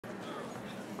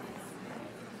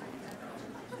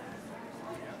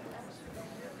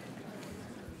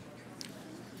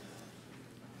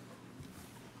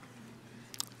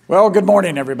Well, good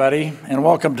morning, everybody, and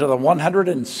welcome to the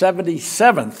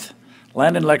 177th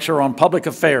Landon Lecture on Public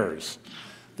Affairs.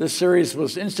 This series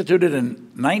was instituted in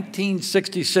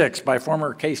 1966 by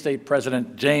former K-State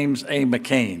President James A.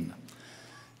 McCain.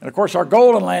 And of course, our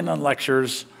goal in Landon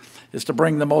Lectures is to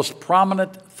bring the most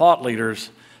prominent thought leaders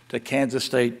to Kansas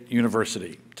State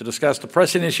University to discuss the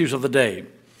pressing issues of the day.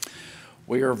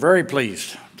 We are very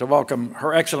pleased to welcome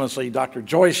Her Excellency Dr.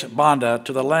 Joyce Banda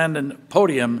to the Landon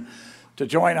podium to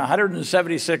join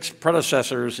 176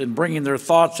 predecessors in bringing their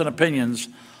thoughts and opinions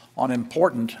on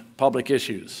important public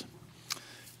issues.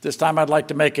 This time I'd like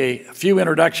to make a few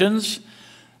introductions.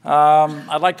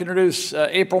 I'd like to introduce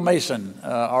April Mason,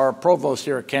 our provost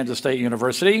here at Kansas State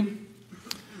University.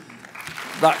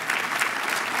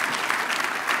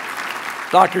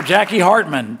 Dr. Jackie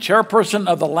Hartman, chairperson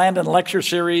of the Landon Lecture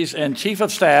Series and chief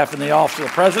of staff in the Office of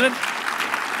the President.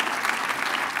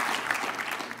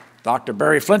 Dr.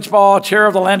 Barry Flinchbaugh, chair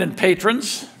of the Landon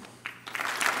Patrons.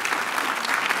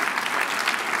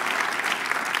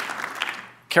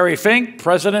 Carrie Fink,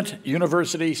 president,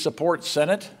 University Support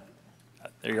Senate.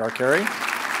 There you are, Carrie.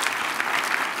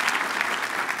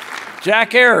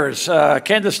 Jack Ayers,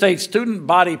 Kansas State student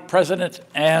body president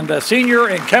and senior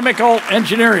in chemical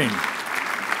engineering.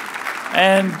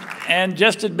 And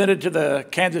just admitted to the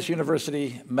Kansas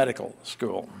University Medical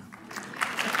School,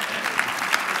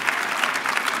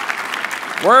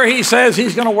 where he says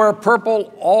he's going to wear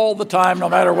purple all the time, no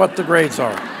matter what the grades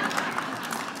are. I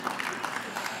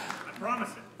promise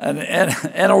it.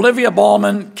 And Olivia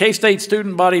Ballman, K-State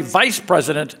student body vice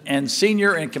president and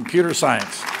senior in computer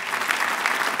science.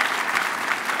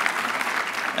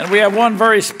 And we have one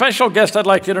very special guest I'd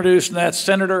like to introduce, and that's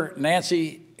Senator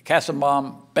Nancy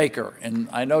Kassenbaum Baker. And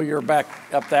I know you're back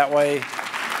up that way.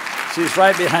 She's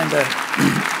right behind the...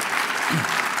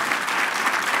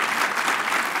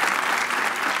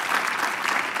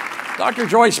 Dr.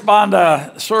 Joyce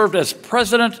Banda served as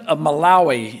president of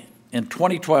Malawi in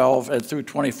 2012 and through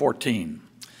 2014.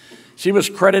 She was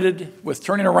credited with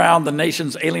turning around the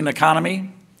nation's ailing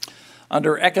economy.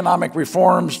 Under economic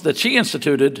reforms that she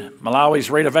instituted,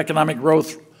 Malawi's rate of economic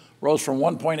growth rose from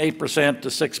 1.8% to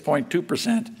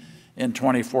 6.2% in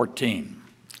 2014.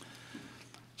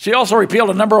 She also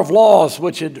repealed a number of laws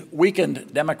which had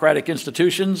weakened democratic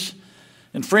institutions,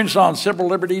 infringed on civil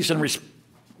liberties, and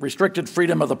restricted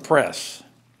freedom of the press.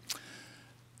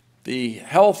 The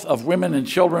health of women and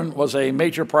children was a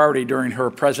major priority during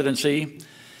her presidency,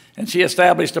 and she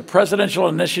established a presidential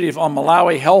initiative on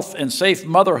Malawi health and safe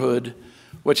motherhood,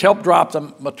 which helped drop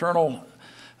the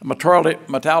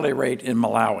mortality rate in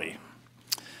Malawi.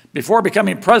 Before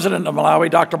becoming president of Malawi,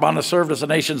 Dr. Banda served as the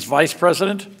nation's vice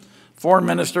president, foreign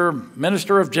minister,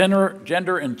 minister of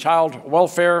gender and child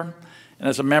welfare, and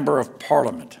as a member of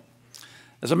parliament.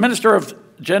 As a minister of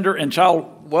Gender and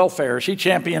Child Welfare, she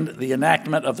championed the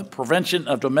enactment of the Prevention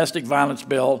of Domestic Violence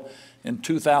Bill in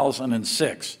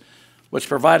 2006, which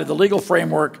provided the legal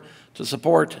framework to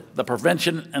support the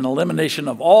prevention and elimination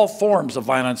of all forms of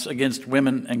violence against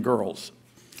women and girls.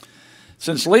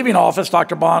 Since leaving office,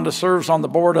 Dr. Banda serves on the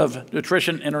board of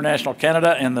Nutrition International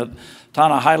Canada and the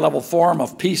Tana High-Level Forum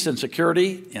of Peace and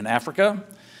Security in Africa.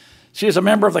 She is a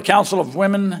member of the Council of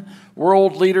Women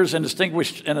World Leaders and a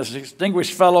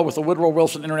distinguished fellow with the Woodrow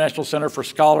Wilson International Center for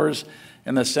Scholars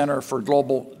and the Center for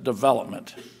Global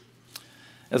Development.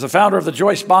 As a founder of the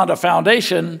Joyce Banda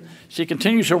Foundation, she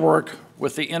continues her work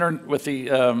with the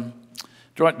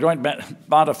Joint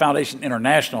Banda Foundation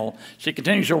International. She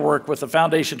continues her work with the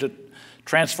foundation to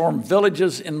transform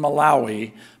villages in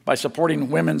Malawi by supporting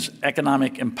women's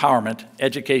economic empowerment,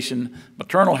 education,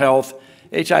 maternal health,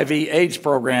 HIV/AIDS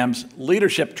programs,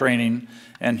 leadership training,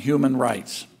 and human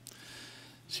rights.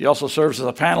 She also serves as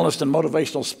a panelist and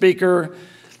motivational speaker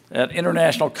at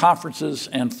international conferences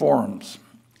and forums.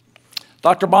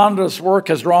 Dr. Banda's work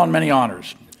has drawn many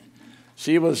honors.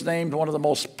 She was named one of the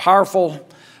most powerful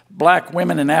black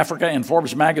women in Africa in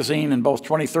Forbes magazine in both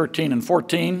 2013 and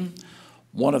 14,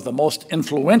 one of the most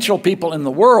influential people in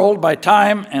the world by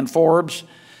Time and Forbes,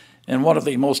 and one of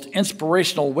the most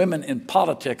inspirational women in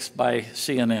politics by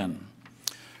CNN.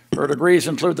 Her degrees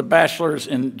include the Bachelor's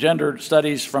in Gender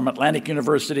Studies from Atlantic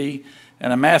University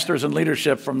and a Master's in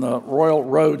Leadership from the Royal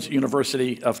Roads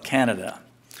University of Canada.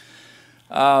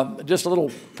 Just a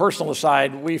little personal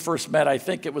aside, we first met, I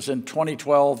think it was in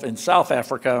 2012 in South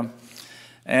Africa,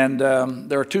 and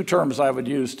there are two terms I would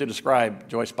use to describe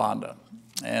Joyce Banda,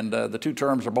 and the two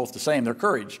terms are both the same. They're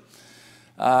courage.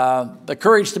 The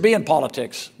courage to be in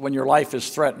politics when your life is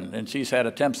threatened, and she's had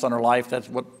attempts on her life. That's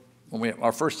what,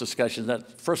 our first discussion,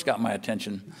 that first got my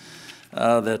attention,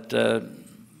 that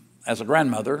as a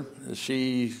grandmother,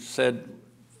 she said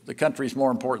the country is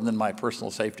more important than my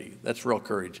personal safety. That's real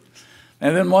courage.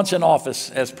 And then once in office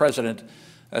as president,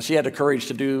 she had the courage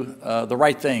to do the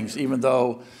right things, even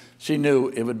though she knew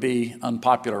it would be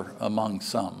unpopular among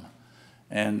some.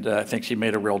 And I think she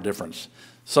made a real difference.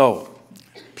 So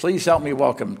please help me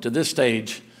welcome to this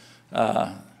stage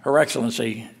Her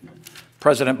Excellency,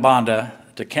 President Banda,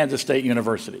 to Kansas State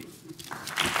University.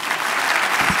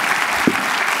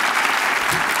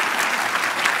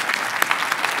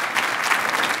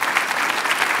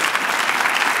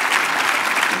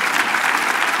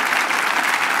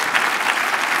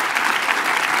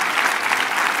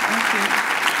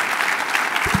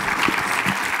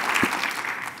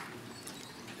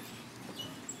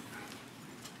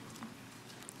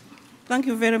 Thank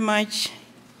you very much,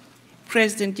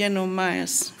 President General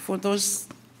Myers, for those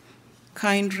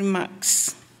kind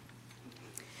remarks.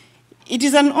 It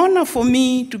is an honor for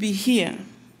me to be here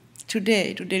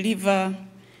today to deliver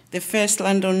the first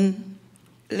Landon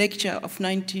lecture of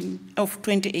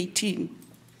 2018.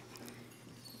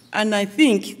 And I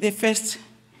think the first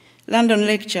Landon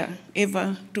lecture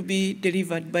ever to be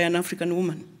delivered by an African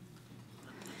woman.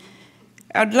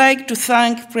 I'd like to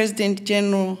thank President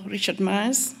General Richard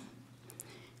Myers,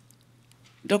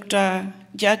 Dr.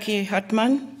 Jackie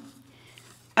Hartman,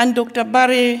 and Dr.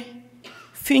 Barry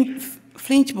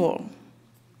Flinchball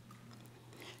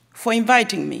for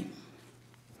inviting me.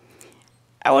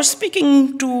 I was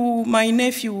speaking to my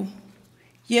nephew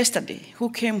yesterday who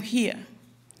came here,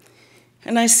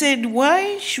 and I said,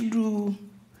 why should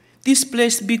this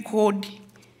place be called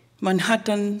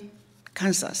Manhattan,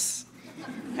 Kansas?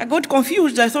 I got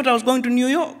confused. I thought I was going to New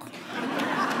York.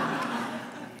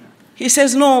 He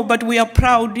says, no, but we are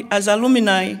proud as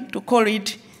alumni to call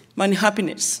it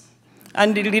Manhappiness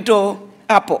and the Little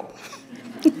Apple.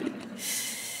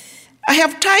 I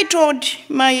have titled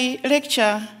my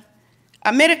lecture,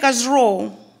 America's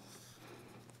Role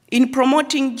in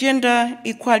Promoting Gender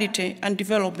Equality and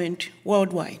Development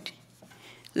Worldwide,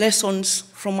 Lessons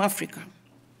from Africa.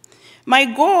 My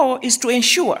goal is to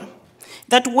ensure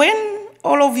that when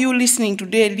all of you listening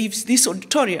today leaves this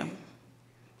auditorium,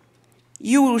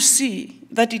 you will see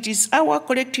that it is our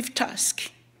collective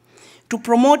task to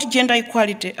promote gender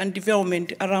equality and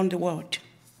development around the world.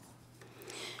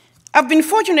 I've been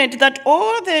fortunate that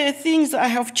all the things I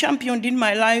have championed in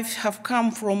my life have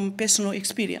come from personal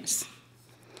experience.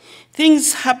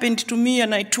 Things happened to me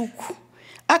and I took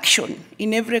action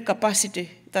in every capacity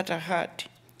that I had.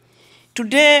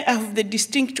 Today, I have the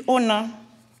distinct honor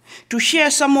to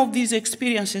share some of these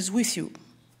experiences with you,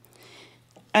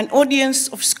 an audience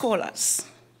of scholars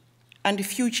and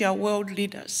future world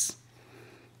leaders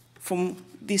from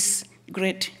this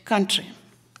great country.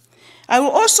 I will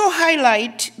also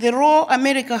highlight the role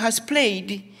America has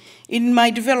played in my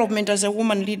development as a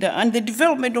woman leader and the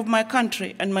development of my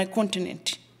country and my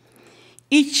continent.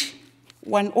 Each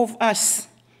one of us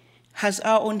has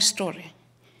our own story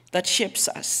that shapes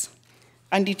us,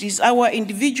 and it is our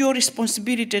individual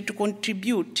responsibility to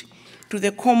contribute to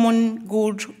the common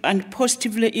good and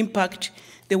positively impact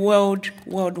the world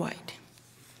worldwide.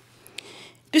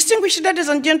 Distinguished ladies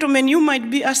and gentlemen, you might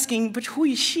be asking, but who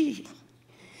is she?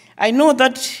 I know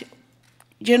that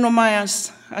General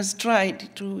Myers has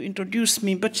tried to introduce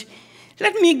me, but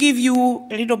let me give you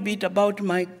a little bit about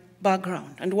my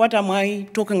background and what am I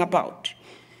talking about?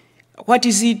 What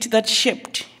is it that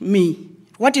shaped me?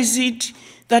 What is it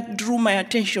that drew my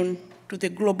attention to the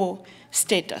global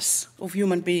status of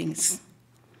human beings?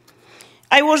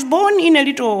 I was born in a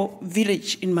little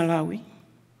village in Malawi.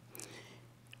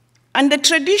 And the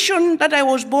tradition that I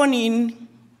was born in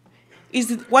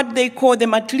is what they call the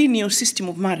matrilineal system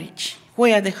of marriage,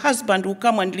 where the husband will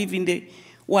come and live in the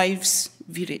wife's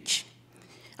village.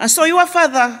 And so your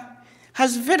father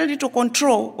has very little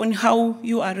control on how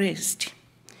you are raised.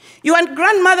 Your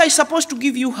grandmother is supposed to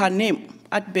give you her name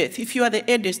at birth if you are the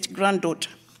eldest granddaughter.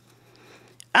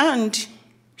 And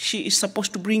she is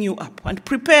supposed to bring you up and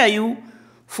prepare you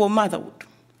for motherhood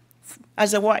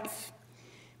as a wife,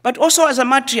 but also as a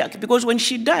matriarch, because when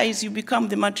she dies, you become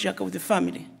the matriarch of the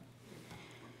family.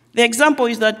 The example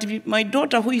is that my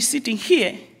daughter, who is sitting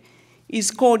here,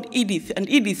 is called Edith, and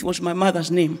Edith was my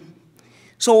mother's name.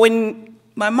 So when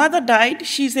my mother died,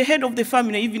 she's the head of the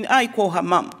family. Even I call her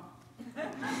mom.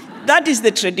 That is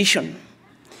the tradition.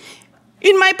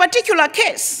 In my particular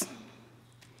case,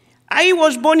 I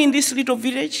was born in this little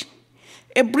village.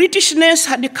 A British nurse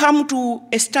had come to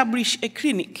establish a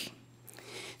clinic.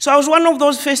 So I was one of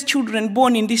those first children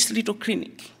born in this little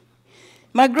clinic.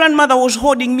 My grandmother was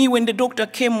holding me when the doctor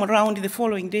came around the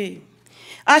following day.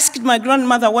 Asked my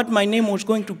grandmother what my name was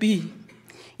going to be.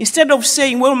 Instead of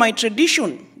saying, well, my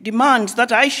tradition demands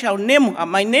that I shall name her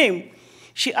my name,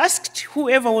 she asked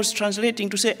whoever was translating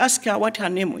to say, ask her what her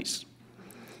name is.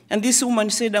 And this woman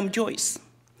said, I'm Joyce.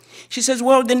 She says,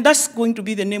 well, then that's going to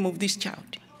be the name of this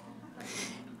child.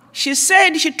 She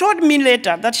said, she told me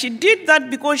later that she did that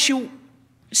because she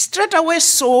straight away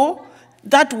saw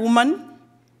that woman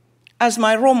as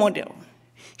my role model.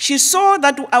 She saw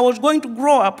that I was going to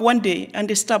grow up one day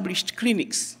and establish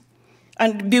clinics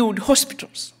and build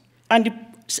hospitals and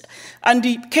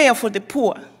care for the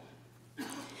poor.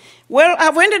 Well,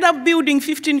 I've ended up building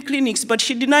 15 clinics, but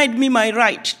she denied me my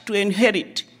right to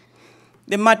inherit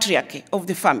the matriarchy of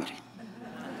the family.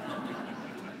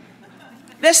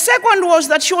 The second was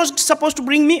that she was supposed to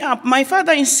bring me up. My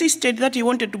father insisted that he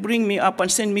wanted to bring me up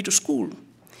and send me to school.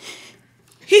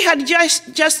 He had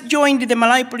just joined the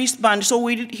Malawi police band, so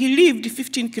he lived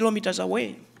 15 kilometers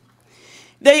away.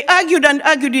 They argued and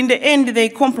argued. In the end, they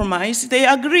compromised. They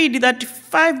agreed that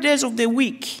 5 days of the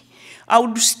week, I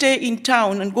would stay in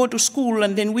town and go to school,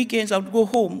 and then weekends I would go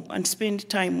home and spend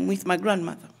time with my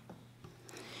grandmother.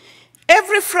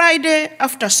 Every Friday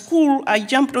after school, I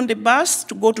jumped on the bus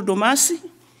to go to Domasi,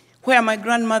 where my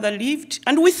grandmother lived,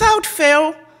 and without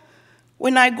fail,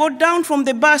 when I got down from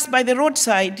the bus by the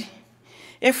roadside,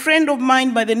 a friend of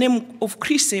mine by the name of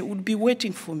Chris would be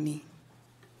waiting for me.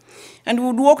 And we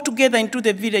would walk together into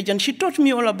the village, and she taught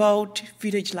me all about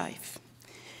village life.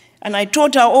 And I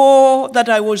taught her all that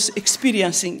I was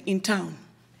experiencing in town.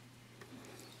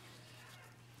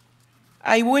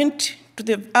 I went to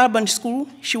the urban school.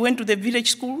 She went to the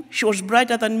village school. She was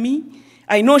brighter than me.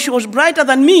 I know she was brighter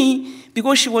than me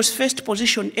because she was first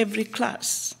position every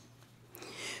class.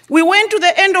 We went to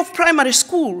the end of primary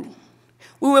school.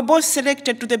 We were both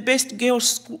selected to the best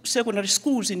girls' secondary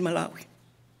schools in Malawi.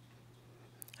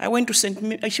 She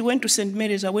went to St.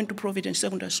 Mary's, I went to Providence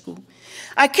Secondary School.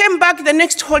 I came back the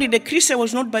next holiday. Chris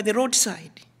was not by the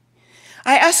roadside.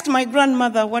 I asked my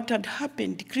grandmother what had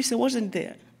happened. Chris wasn't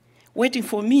there, waiting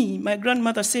for me. My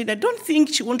grandmother said, I don't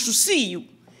think she wants to see you.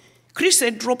 Chris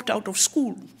had dropped out of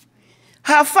school.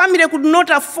 Her family could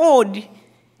not afford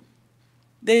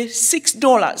the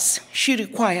 $6 she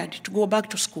required to go back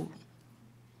to school.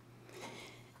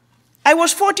 I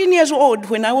was 14 years old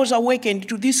when I was awakened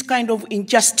to this kind of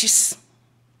injustice.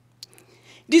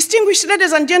 Distinguished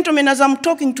ladies and gentlemen, as I'm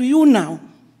talking to you now,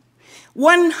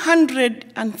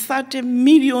 130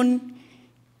 million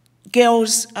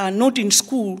girls are not in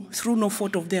school through no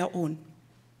fault of their own.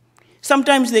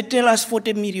 Sometimes they tell us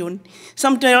 40 million.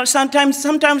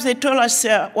 Sometimes they tell us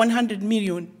 100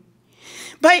 million.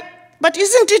 But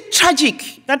isn't it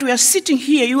tragic that we are sitting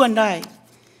here, you and I,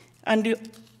 and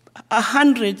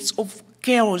hundreds of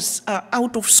girls are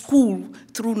out of school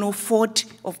through no fault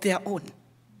of their own?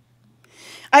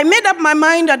 I made up my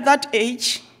mind at that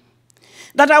age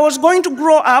that I was going to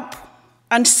grow up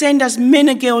and send as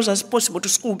many girls as possible to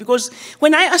school, because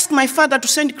when I asked my father to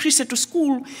send Chris to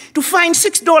school, to find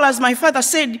 $6, my father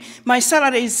said, my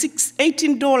salary is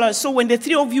 $18, so when the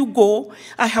three of you go,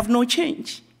 I have no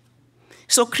change.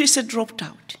 So Chris dropped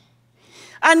out.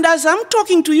 And as I'm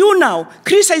talking to you now,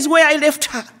 Chris is where I left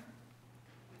her.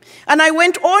 And I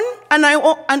went on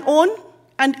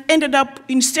and ended up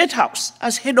in State House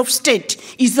as head of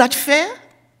state. Is that fair?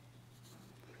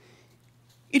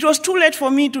 It was too late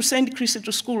for me to send Chris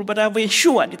to school, but I've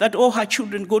ensured that all her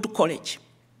children go to college.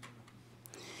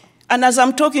 And as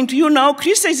I'm talking to you now,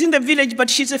 Chris is in the village, but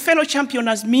she's a fellow champion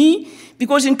as me,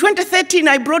 because in 2013,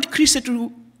 I brought Chris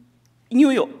to New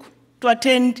York to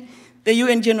attend the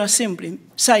UN General Assembly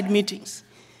side meetings.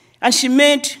 And she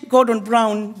met Gordon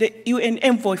Brown, the UN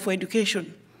envoy for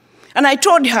education. And I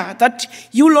told her that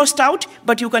you lost out,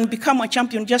 but you can become a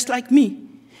champion just like me.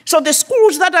 So the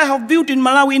schools that I have built in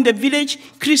Malawi in the village,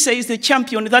 Chris is the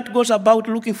champion that goes about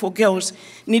looking for girls,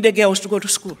 needy girls to go to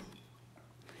school.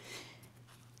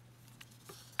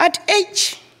 At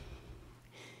age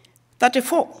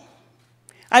 34,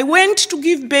 I went to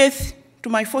give birth to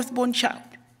my fourth-born child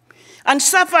and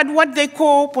suffered what they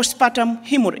call postpartum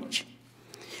hemorrhage.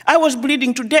 I was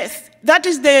bleeding to death. That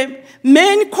is the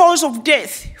main cause of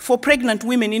death for pregnant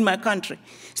women in my country,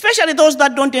 especially those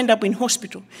that don't end up in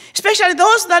hospital, especially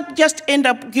those that just end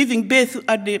up giving birth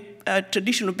at the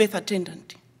traditional birth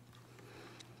attendant.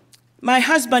 My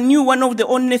husband knew one of the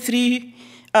only 3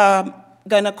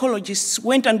 gynecologists,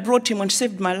 went and brought him and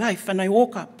saved my life, and I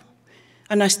woke up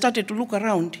and I started to look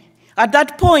around. At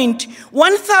that point,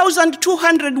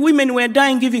 1,200 women were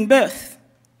dying giving birth.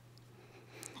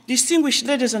 Distinguished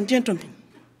ladies and gentlemen,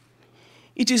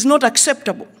 it is not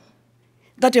acceptable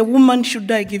that a woman should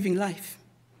die giving life.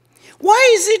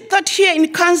 Why is it that here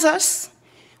in Kansas,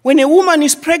 when a woman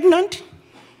is pregnant,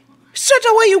 Straight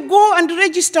away you go and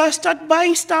register, start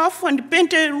buying stuff and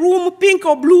paint a room pink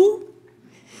or blue.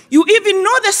 You even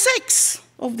know the sex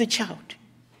of the child.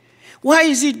 Why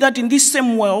is it that in this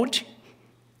same world,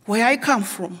 where I come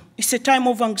from, it's a time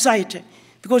of anxiety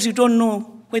because you don't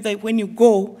know whether when you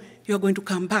go, you're going to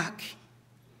come back.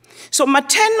 So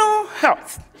maternal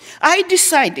health, I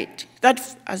decided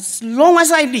that as long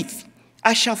as I live,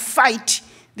 I shall fight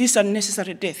this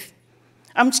unnecessary death.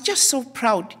 I'm just so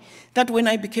proud that when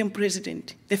I became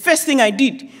president, the first thing I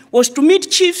did was to meet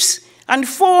chiefs and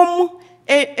form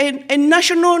a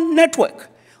national network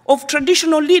of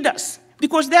traditional leaders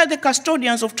because they are the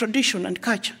custodians of tradition and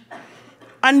culture,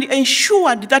 and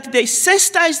ensured that they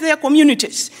sensitize their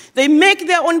communities, they make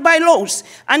their own bylaws,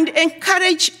 and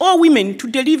encourage all women to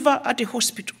deliver at a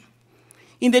hospital.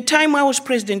 In the time I was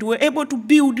president, we were able to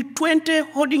build 20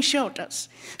 holding shelters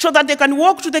so that they can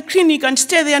walk to the clinic and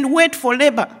stay there and wait for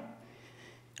labor.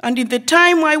 And in the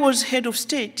time I was head of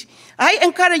state, I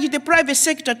encouraged the private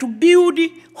sector to build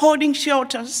holding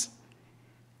shelters,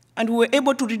 and we were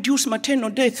able to reduce maternal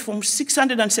death from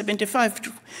 675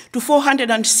 to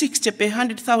 460 per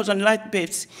 100,000 live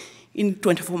births in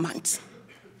 24 months.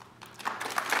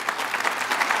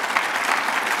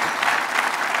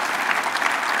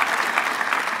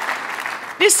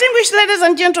 Distinguished ladies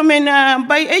and gentlemen,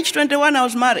 by age 21, I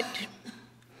was married.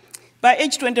 By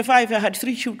age 25, I had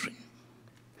 3 children.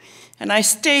 And I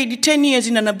stayed 10 years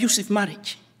in an abusive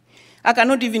marriage. I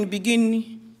cannot even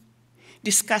begin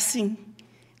discussing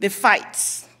the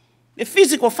fights, the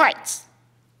physical fights,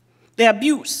 the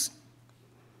abuse.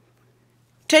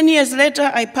 10 years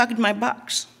later, I packed my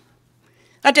bags.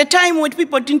 At a time when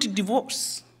people didn't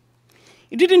divorce,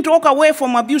 you didn't walk away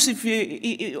from abusive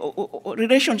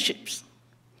relationships.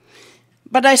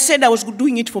 But I said I was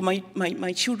doing it for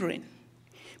my children.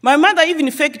 My mother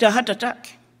even faked a heart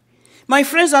attack. My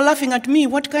friends are laughing at me.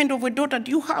 What kind of a daughter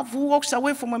do you have who walks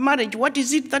away from a marriage? What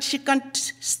is it that she can't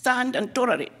stand and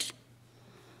tolerate?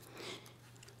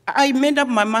 I made up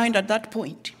my mind at that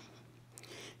point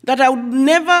that I would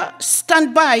never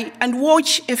stand by and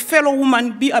watch a fellow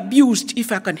woman be abused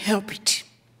if I can help it.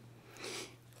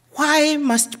 Why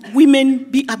must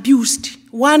women be abused?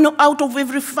 1 out of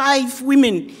every 5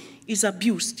 women is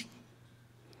abused.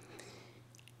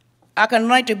 I can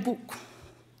write a book,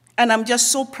 and I'm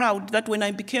just so proud that when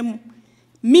I became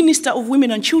Minister of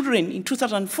Women and Children in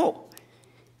 2004,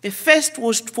 the first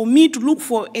was for me to look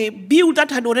for a bill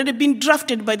that had already been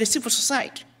drafted by the civil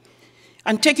society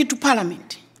and take it to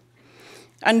Parliament.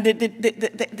 And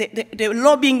the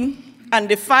lobbying and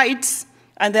the fights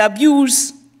and the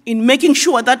abuse in making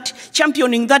sure that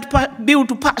championing that bill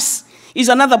to pass is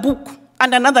another book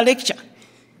and another lecture.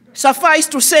 Suffice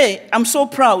to say, I'm so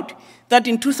proud that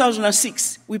in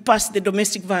 2006, we passed the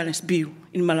domestic violence bill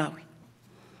in Malawi.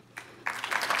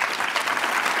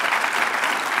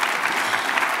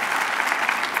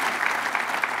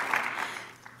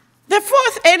 The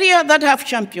fourth area that I've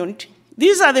championed,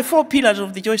 these are the 4 pillars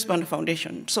of the Joyce Banda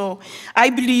Foundation. So I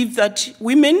believe that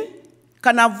women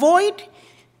can avoid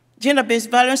gender-based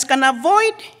violence, can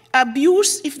avoid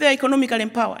abuse if they're economically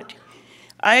empowered.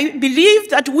 I believe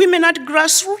that women at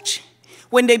grassroots,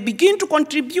 when they begin to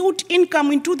contribute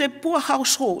income into the poor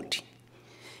household,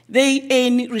 they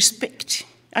earn respect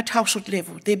at household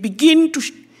level. They begin to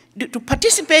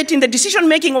participate in the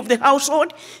decision-making of the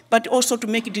household, but also to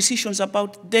make decisions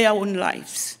about their own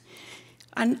lives.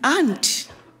 An aunt,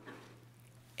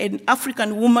 an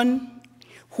African woman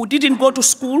who didn't go to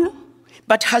school,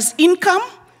 but has income,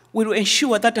 will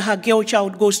ensure that her girl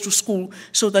child goes to school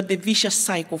so that the vicious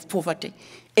cycle of poverty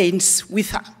ends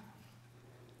with her.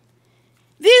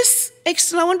 This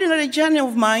extraordinary journey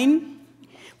of mine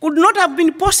could not have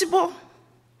been possible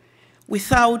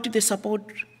without the support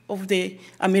of the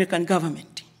American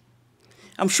government.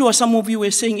 I'm sure some of you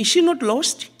were saying, is she not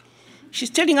lost? She's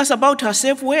telling us about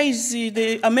herself. Where is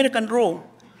the American role?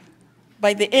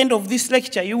 By the end of this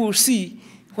lecture, you will see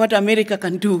what America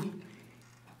can do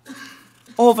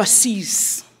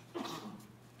overseas.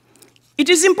 It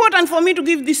is important for me to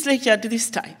give this lecture at this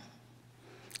time,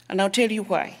 and I'll tell you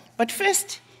why. But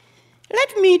first,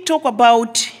 let me talk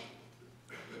about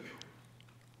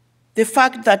the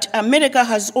fact that America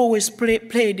has always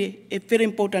played a very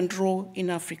important role in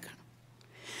Africa.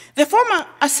 The former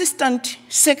Assistant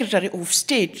Secretary of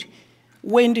State,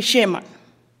 Wendy Sherman,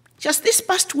 just this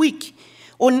past week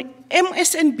on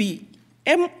MSNBC,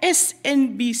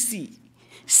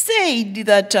 said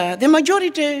that the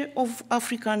majority of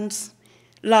Africans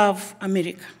love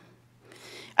America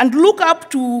and look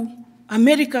up to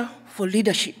America for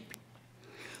leadership.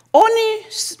 Only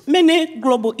many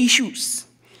global issues,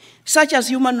 such as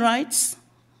human rights,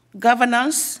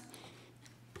 governance,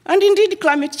 and indeed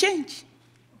climate change,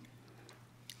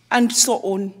 and so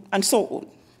on and so on.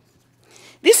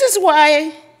 This is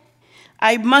why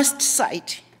I must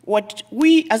cite what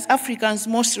we as Africans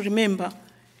most remember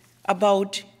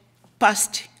about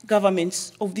past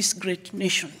governments of this great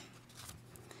nation.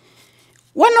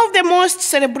 One of the most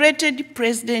celebrated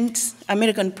presidents,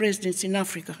 American presidents in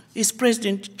Africa, is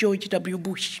President George W.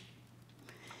 Bush.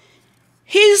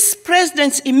 His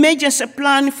president's emergency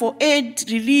plan for aid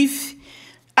relief,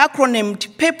 acronymed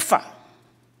PEPFAR,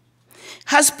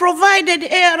 has provided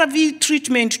ARV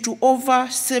treatment to over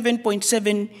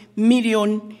 7.7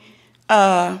 million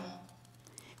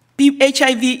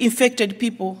HIV-infected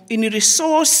people in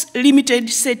resource-limited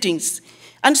settings,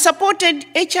 and supported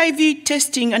HIV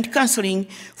testing and counseling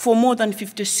for more than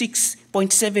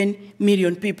 56.7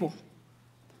 million people.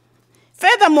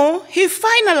 Furthermore, he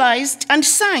finalized and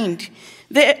signed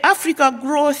the Africa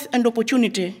Growth and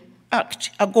Opportunity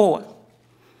Act, AGOA,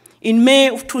 in May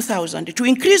of 2000 to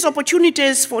increase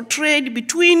opportunities for trade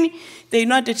between the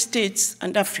United States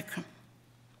and Africa.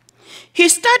 He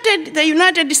started the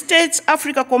United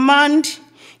States-Africa Command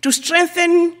to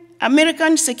strengthen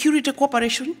American security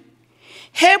cooperation,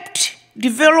 helped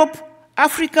develop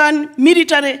African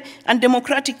military and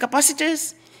democratic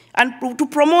capacities, and to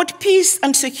promote peace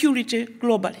and security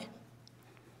globally.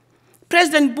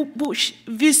 President Bush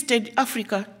visited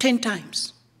Africa 10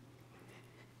 times,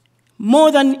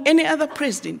 more than any other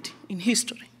president in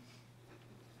history.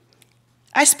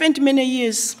 I spent many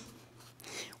years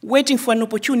waiting for an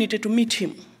opportunity to meet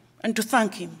him and to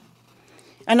thank him.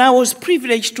 And I was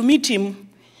privileged to meet him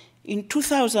in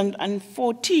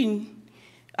 2014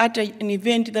 at an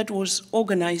event that was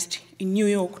organized in New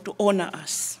York to honor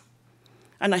us.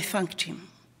 And I thanked him.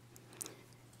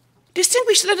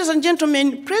 Distinguished ladies and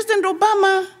gentlemen, President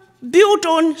Obama built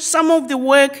on some of the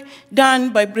work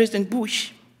done by President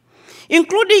Bush,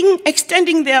 including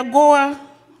extending the AGOA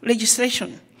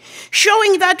legislation,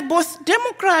 showing that both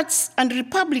Democrats and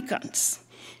Republicans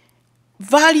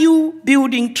value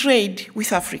building trade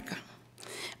with Africa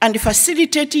and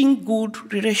facilitating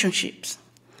good relationships.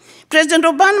 President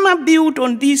Obama built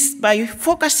on this by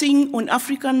focusing on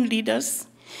African leaders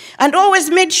and always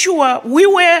made sure we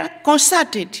were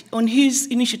consulted on his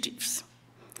initiatives.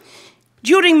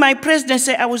 During my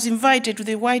presidency, I was invited to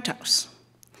the White House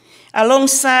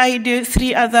alongside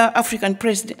 3 other African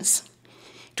presidents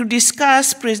to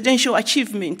discuss presidential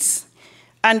achievements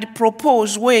and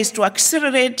propose ways to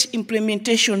accelerate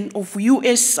implementation of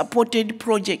US-supported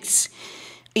projects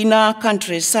in our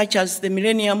countries, such as the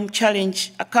Millennium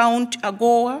Challenge Account,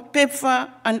 AGOA, PEPFAR,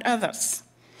 and others.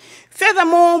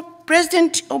 Furthermore,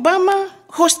 President Obama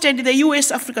hosted the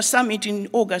US-Africa Summit in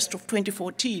August of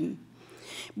 2014,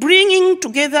 bringing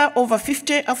together over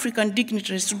 50 African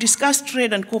dignitaries to discuss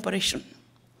trade and cooperation.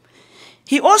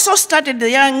 He also started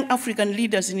the Young African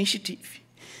Leaders Initiative,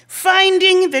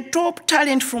 finding the top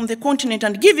talent from the continent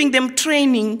and giving them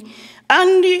training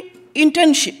and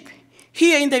internship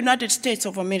here in the United States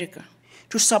of America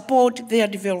to support their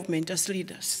development as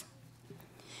leaders.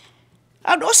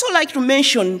 I'd also like to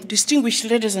mention, distinguished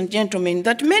ladies and gentlemen,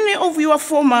 that many of your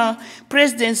former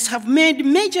presidents have made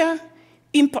major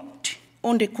impact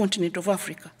on the continent of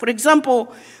Africa. For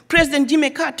example, President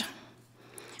Jimmy Carter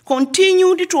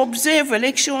continued to observe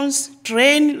elections,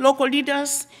 train local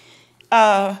leaders,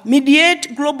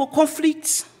 mediate global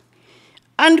conflicts,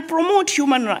 and promote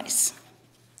human rights.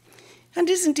 And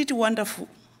isn't it wonderful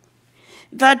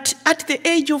that at the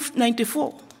age of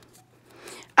 94,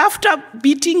 after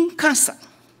beating cancer,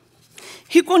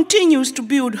 he continues to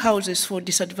build houses for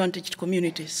disadvantaged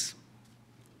communities.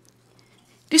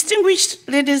 Distinguished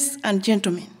ladies and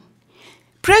gentlemen,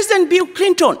 President Bill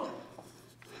Clinton,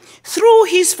 through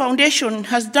his foundation,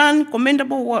 has done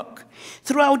commendable work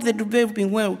throughout the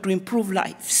developing world to improve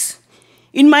lives.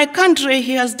 In my country,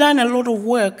 he has done a lot of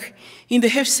work in the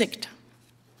health sector,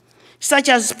 such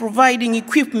as providing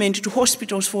equipment to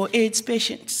hospitals for AIDS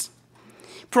patients,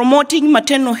 promoting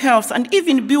maternal health, and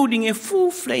even building a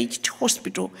full-fledged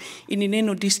hospital in the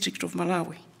Neno district of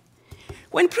Malawi.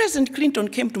 When President Clinton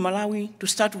came to Malawi to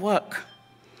start work,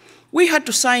 we had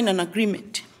to sign an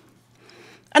agreement.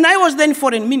 And I was then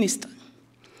foreign minister.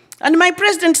 And my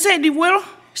president said, well,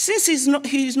 since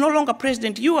he is no longer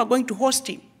president, you are going to host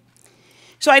him.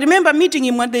 So I remember meeting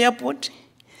him at the airport,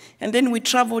 and then we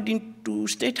traveled into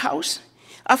State House.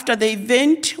 After the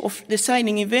event, of the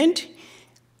signing event,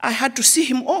 I had to see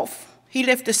him off. He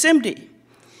left the same day.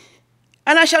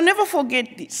 And I shall never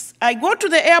forget this. I go to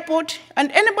the airport,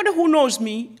 and anybody who knows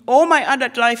me, all my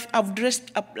adult life, I've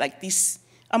dressed up like this.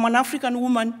 I'm an African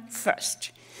woman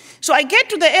first. So I get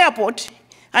to the airport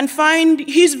and find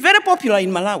he's very popular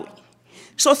in Malawi.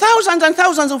 So thousands and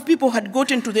thousands of people had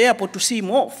gotten to the airport to see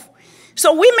him off.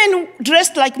 So women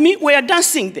dressed like me were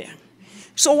dancing there.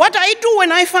 So what I do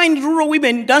when I find rural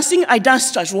women dancing, I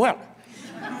danced as well.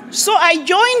 So I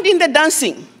joined in the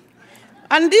dancing.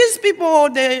 And these people,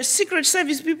 the Secret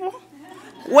Service people,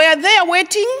 were there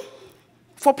waiting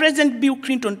for President Bill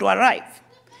Clinton to arrive.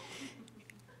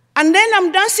 And then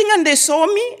I'm dancing and they saw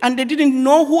me and they didn't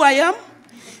know who I am.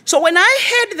 So when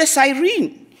I heard the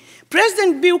siren,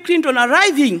 President Bill Clinton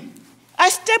arriving, I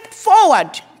stepped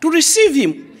forward to receive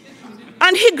him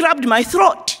and he grabbed my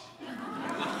throat.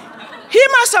 He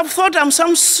must have thought I'm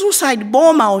some suicide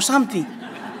bomber or something.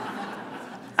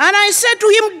 And I said to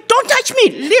him, "Don't touch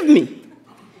me, leave me."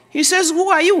 He says, "Who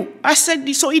are you?" I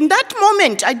said, so in that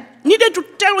moment, I needed to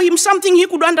tell him something he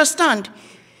could understand.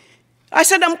 I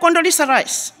said, "I'm Condoleezza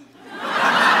Rice."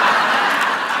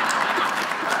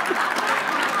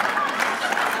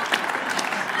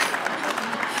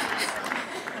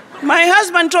 My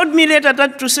husband told me later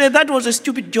to say that was a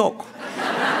stupid joke.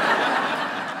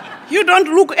 You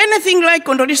don't look anything like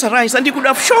Condoleezza Rice, and he could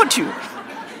have shot you.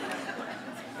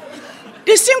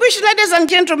 Distinguished ladies and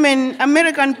gentlemen,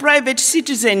 American private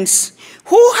citizens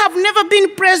who have never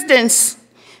been presidents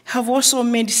have also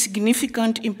made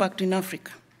significant impact in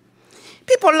Africa.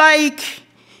 People like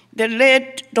the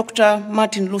late Dr.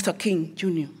 Martin Luther King,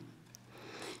 Jr.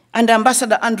 and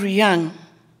Ambassador Andrew Young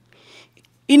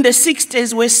in the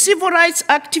 60s were civil rights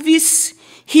activists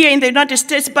here in the United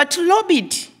States, but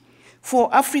lobbied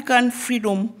for African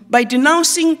freedom by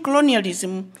denouncing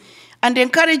colonialism and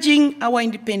encouraging our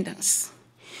independence.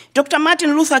 Dr.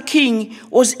 Martin Luther King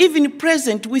was even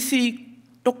present with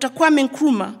Dr. Kwame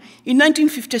Nkrumah in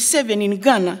 1957 in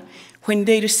Ghana when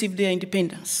they received their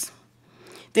independence,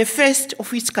 the first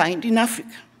of its kind in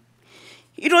Africa.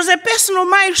 It was a personal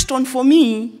milestone for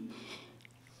me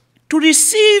to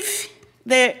receive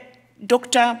the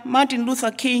Dr. Martin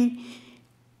Luther King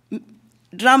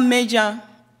Drum Major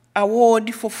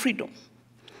Award for Freedom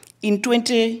in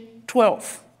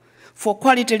 2012 for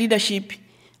quality leadership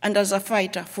and as a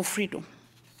fighter for freedom.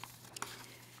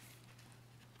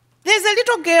 There's a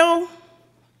little girl,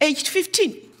 aged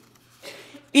 15,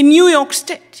 in New York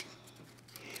State.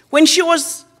 When she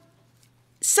was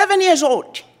 7 years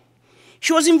old,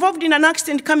 she was involved in an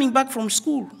accident coming back from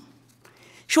school.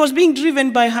 She was being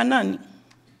driven by her nanny.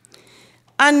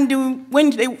 And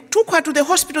when they took her to the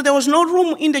hospital, there was no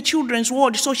room in the children's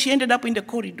ward, so she ended up in the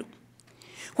corridor.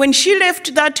 When she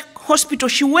left that hospital,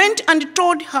 she went and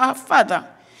told her father,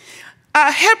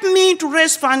 "Help me to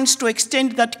raise funds to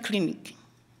extend that clinic."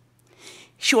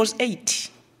 She was 8.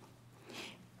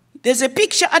 There's a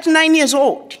picture at 9 years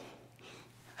old,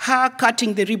 her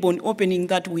cutting the ribbon, opening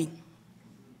that wing.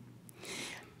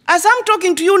 As I'm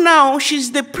talking to you now,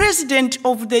 she's the president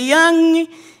of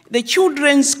the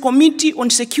Children's Committee on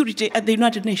Security at the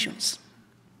United Nations.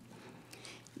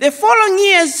 The following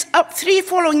years, 3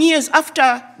 following years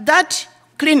after that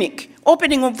clinic,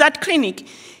 opening of that clinic,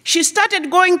 she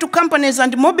started going to companies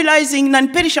and mobilizing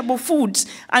non-perishable foods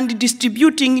and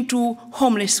distributing to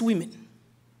homeless women.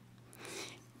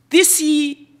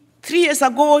 3 years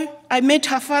ago, I met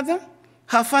her father.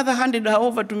 Her father handed her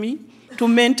over to me to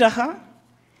mentor her.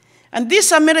 And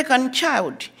this American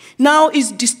child now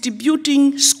is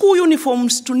distributing school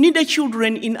uniforms to needy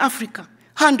children in Africa,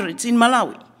 hundreds in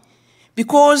Malawi.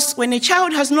 Because when a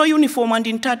child has no uniform and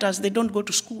in tatters, they don't go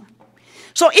to school.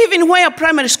 So even where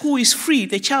primary school is free,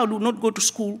 the child will not go to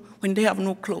school when they have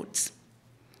no clothes.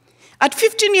 At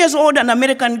 15 years old, an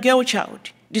American girl child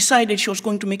decided she was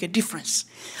going to make a difference.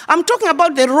 I'm talking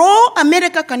about the role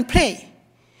America can play,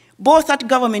 both at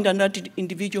government and at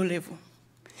individual level.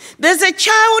 There's a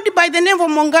child by the name of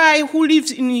Mongai who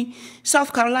lives in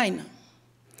South Carolina.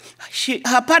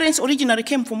 Her parents originally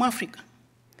came from Africa.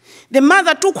 The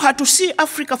mother took her to see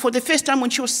Africa for the first time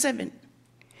when she was 7.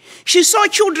 She saw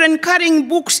children carrying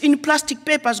books in plastic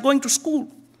papers going to school.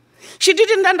 She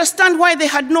didn't understand why they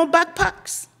had no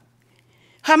backpacks.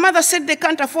 Her mother said they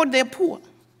can't afford, they're poor.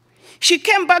 She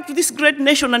came back to this great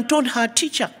nation and told her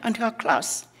teacher and her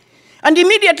class. And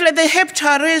immediately they helped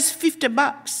her raise 50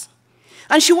 bucks.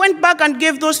 And she went back and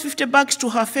gave those 50 bucks to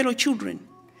her fellow children.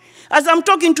 As I'm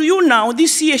talking to you now,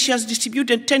 this year she has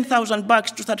distributed 10,000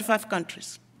 bucks to 35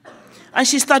 countries. And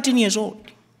she's 13 years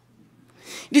old.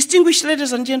 Distinguished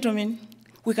ladies and gentlemen,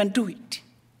 we can do it.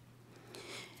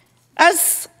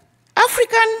 As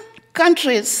African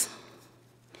countries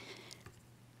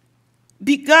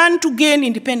began to gain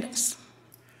independence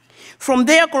from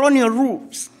their colonial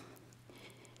rules,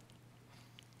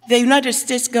 the United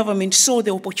States government saw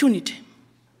the opportunity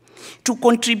to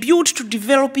contribute to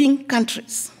developing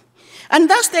countries And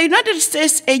thus the United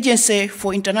States Agency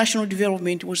for International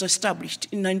Development was established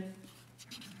in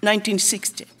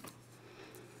 1960.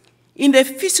 In the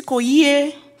fiscal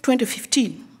year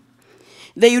 2015,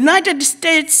 the United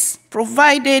States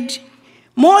provided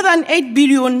more than $8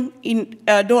 billion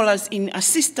in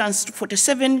assistance to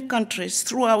 47 countries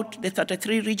throughout the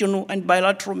 33 regional and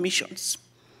bilateral missions.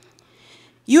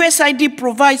 USAID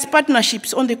provides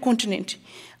partnerships on the continent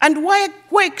and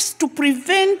works to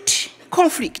prevent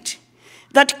conflict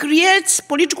that creates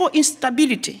political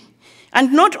instability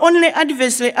and not only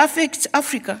adversely affects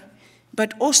Africa,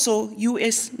 but also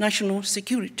US national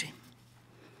security.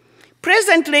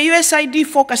 Presently, USAID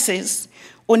focuses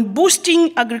on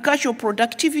boosting agricultural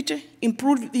productivity,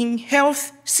 improving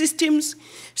health systems,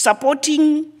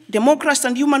 supporting democracy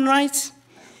and human rights,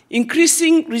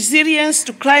 increasing resilience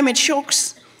to climate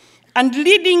shocks, and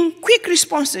leading quick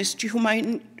responses to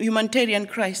humanitarian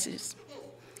crises.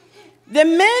 The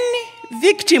main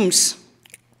victims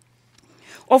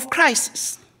of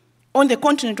crisis on the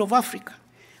continent of Africa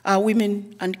are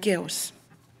women and girls.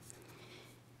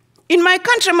 In my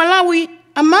country, Malawi,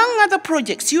 among other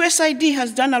projects, USAID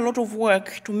has done a lot of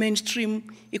work to mainstream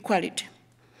equality.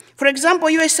 For example,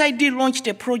 USAID launched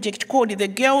a project called the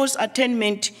Girls'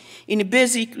 Attainment in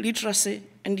Basic Literacy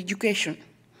and Education,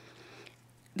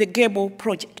 the GABLE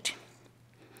project,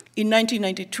 in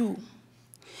 1992.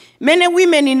 Many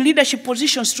women in leadership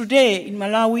positions today in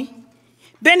Malawi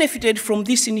benefited from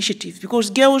this initiative because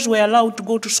girls were allowed to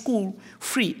go to school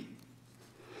free.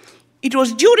 It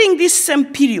was during this same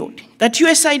period that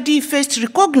USAID first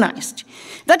recognized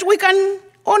that we can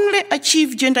only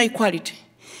achieve gender equality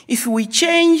if we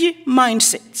change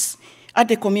mindsets at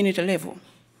the community level.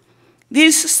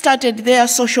 This started their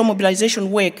social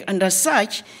mobilization work, and as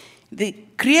such, the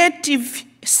Creative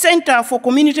Center for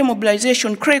Community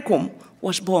Mobilization, CRECOM,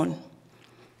 was born.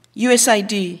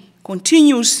 USAID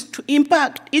continues to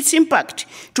its impact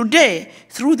today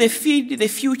through the Feed the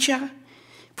Future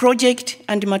project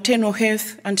and maternal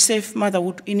health and safe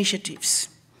motherhood initiatives.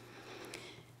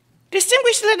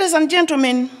 Distinguished ladies and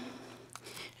gentlemen,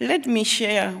 let me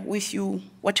share with you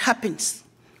what happens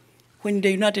when the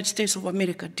United States of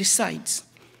America decides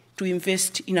to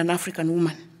invest in an African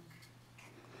woman.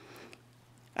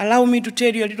 Allow me to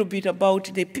tell you a little bit about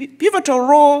the pivotal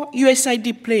role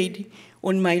USAID played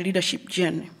on my leadership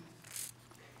journey.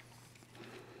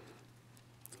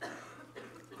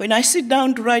 When I sit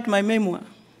down to write my memoir,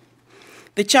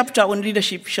 the chapter on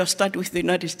leadership shall start with the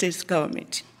United States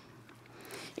government.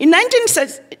 In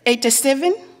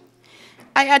 1987,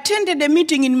 I attended a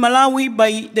meeting in Malawi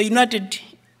by the United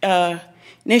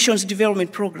Nations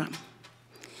Development Program.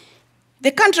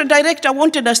 The country director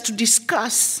wanted us to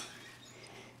discuss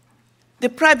the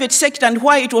private sector and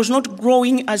why it was not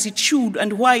growing as it should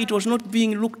and why it was not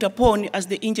being looked upon as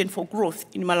the engine for growth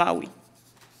in Malawi.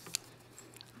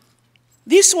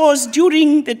 This was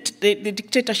during the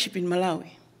dictatorship in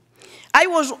Malawi. I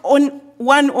was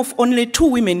one of only 2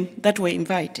 women that were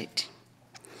invited.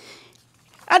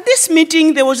 At this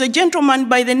meeting, there was a gentleman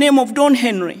by the name of Don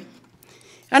Henry,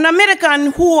 an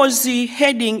American who was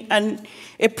heading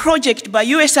a project by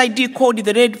USAID called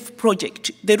the RED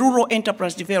Project, the Rural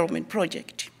Enterprise Development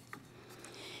Project.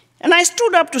 And I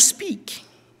stood up to speak,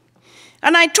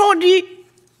 and I told the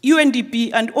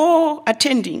UNDP and all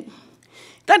attending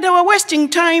that they were wasting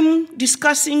time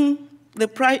discussing the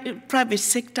private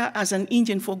sector as an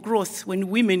engine for growth when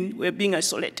women were being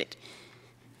isolated,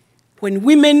 when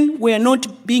women were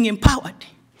not being empowered,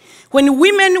 when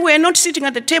women were not sitting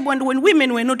at the table, and when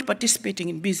women were not participating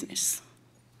in business.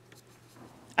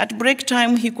 At break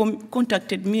time, he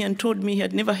contacted me and told me he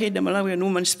had never heard a Malawian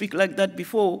woman speak like that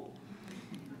before,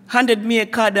 handed me a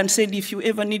card and said, if you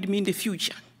ever need me in the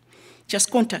future, just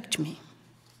contact me.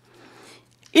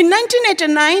 In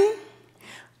 1989,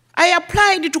 I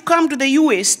applied to come to the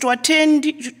US to attend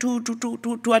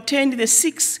the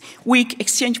 6-week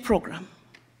exchange program.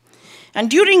 And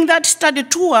during that study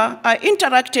tour, I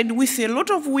interacted with a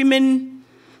lot of women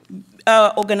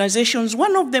organizations.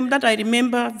 One of them that I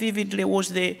remember vividly was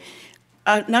the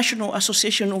National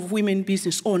Association of Women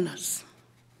Business Owners.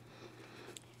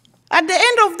 At the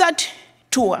end of that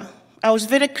tour, I was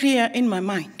very clear in my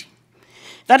mind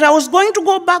that I was going to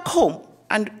go back home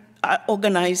and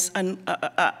organize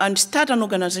and start an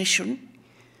organization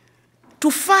to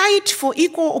fight for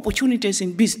equal opportunities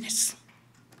in business.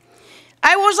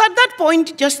 I was at that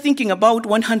point just thinking about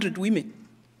 100 women.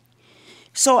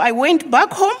 So I went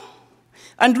back home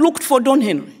and looked for Don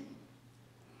Henry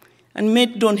and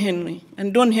met Don Henry.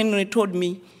 And Don Henry told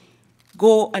me,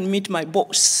 go and meet my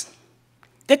boss.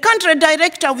 The country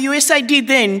director of USAID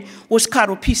then was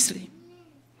Carol Peasley.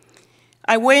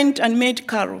 I went and met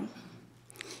Carol.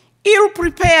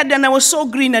 Ill-prepared, and I was so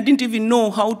green, I didn't even know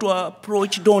how to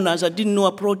approach donors. I didn't know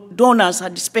donors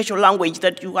had special language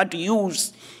that you had to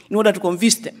use in order to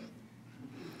convince them.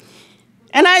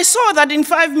 And I saw that in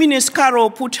 5 minutes, Carol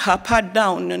put her pad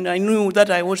down, and I knew that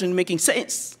I wasn't making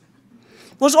sense.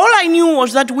 Because all I knew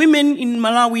was that women in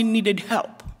Malawi needed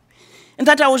help, and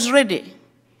that I was ready.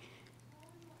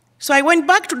 So I went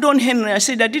back to Don Henry. I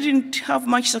said, I didn't have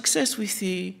much success with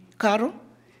Carol.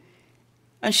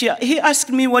 And he asked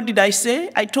me, what did I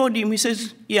say? I told him, he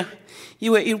says, yeah,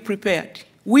 you were ill-prepared.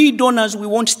 We donors, we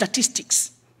want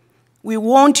statistics. We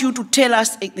want you to tell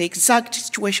us the exact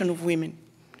situation of women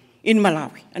in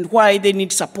Malawi and why they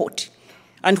need support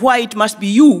and why it must be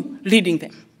you leading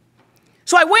them.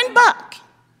 So I went back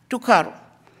to Carol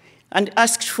and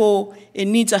asked for a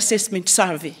needs assessment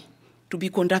survey to be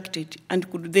conducted,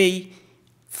 and could they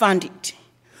fund it.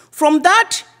 From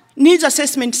that needs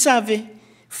assessment survey,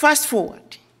 fast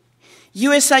forward,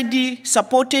 USAID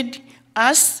supported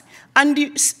us, and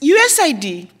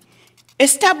USAID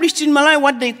established in Malawi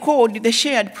what they called the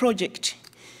Shared Project.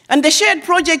 And the Shared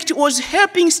Project was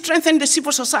helping strengthen the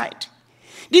civil society.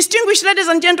 Distinguished ladies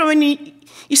and gentlemen,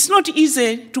 it's not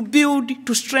easy to build,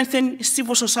 to strengthen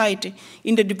civil society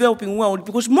in the developing world,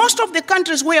 because most of the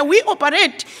countries where we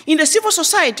operate in the civil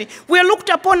society, we are looked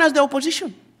upon as the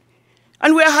opposition.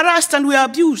 And we are harassed and we are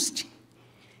abused.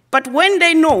 But when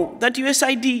they know that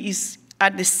USAID is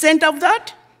at the center of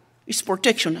that, it's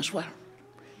protection as well.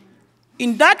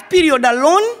 In that period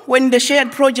alone, when the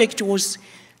Shared Project was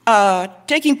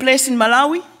taking place in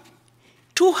Malawi,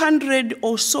 200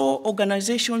 or so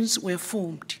organizations were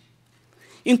formed,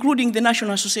 including the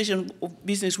National Association of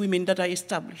Business Women that I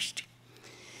established.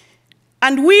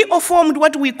 And we formed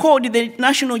what we called the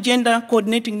National Gender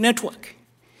Coordinating Network.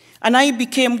 And I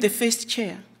became the first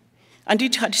chair. And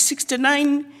it had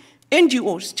 69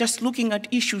 NGOs just looking at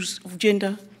issues of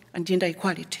gender and gender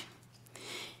equality.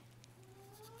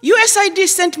 USAID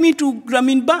sent me to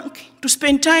Grameen Bank to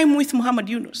spend time with Muhammad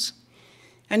Yunus.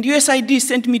 And USAID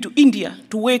sent me to India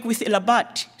to work with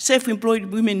Elabat, Self-Employed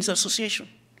Women's Association.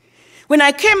 When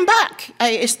I came back,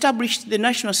 I established the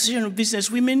National Association of Business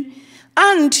Women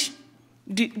and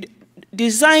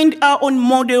designed our own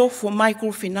model for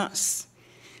microfinance.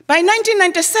 By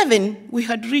 1997, we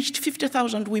had reached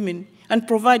 50,000 women and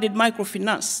provided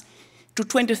microfinance to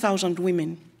 20,000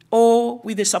 women, all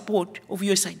with the support of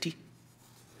USAID.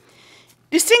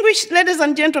 Distinguished ladies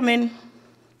and gentlemen,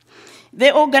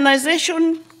 the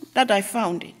organization that I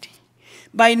founded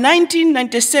by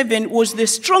 1997 was the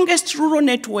strongest rural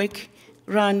network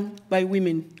run by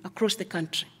women across the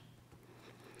country.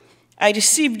 I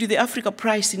received the Africa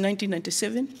Prize in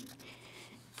 1997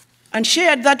 and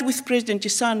shared that with President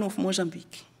Chisano of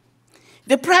Mozambique.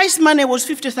 The prize money was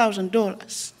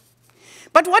 $50,000.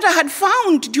 But what I had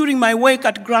found during my work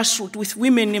at grassroots with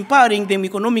women, empowering them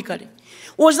economically,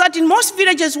 was that in most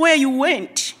villages where you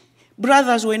went,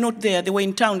 brothers were not there. They were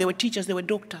in town. They were teachers. They were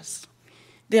doctors.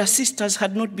 Their sisters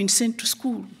had not been sent to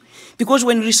school because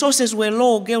when resources were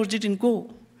low, girls didn't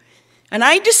go. And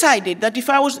I decided that if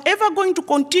I was ever going to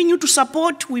continue to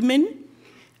support women,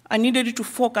 I needed to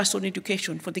focus on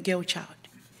education for the girl child.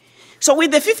 So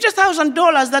with the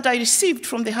 $50,000 that I received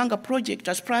from the Hunger Project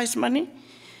as prize money,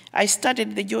 I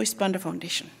started the Joyce Banda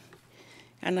Foundation.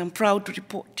 And I'm proud to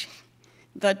report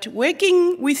that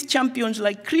working with champions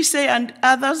like Chrise and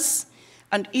others,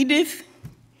 and Edith,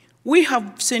 we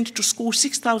have sent to school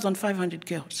 6,500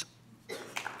 girls.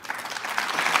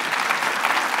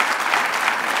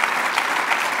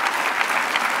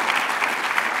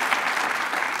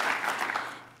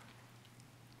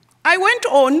 I went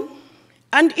on,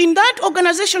 and in that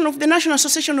organization of the National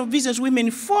Association of Business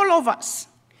Women, 4 of us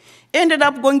ended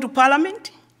up going to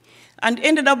Parliament and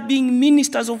ended up being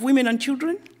ministers of women and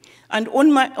children, and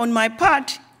on my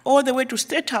part, all the way to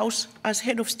State House as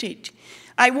head of state.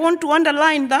 I want to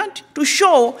underline that to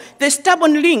show the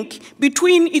stubborn link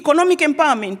between economic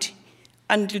empowerment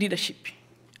and leadership,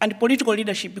 and political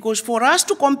leadership, because for us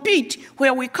to compete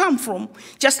where we come from,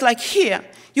 just like here,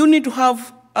 you need to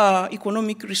have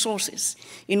economic resources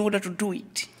in order to do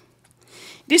it.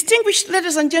 Distinguished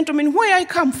ladies and gentlemen, where I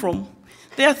come from,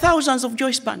 there are thousands of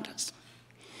Joyce Bandas.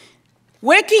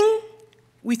 Working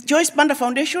with Joyce Banda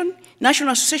Foundation,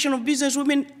 National Association of Business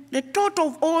Women, the total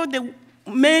of all the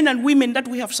men and women that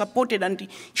we have supported and the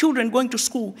children going to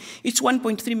school, it's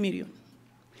 1.3 million.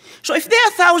 So if there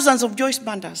are thousands of Joyce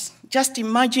Bandas, just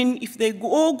imagine if they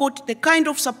all got the kind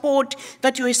of support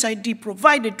that USAID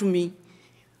provided to me,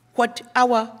 what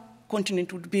our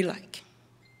continent would be like.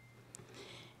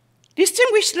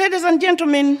 Distinguished ladies and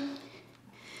gentlemen,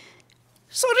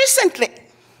 so recently,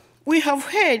 we have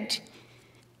heard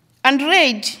and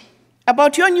read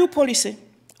about your new policy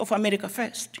of America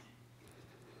First.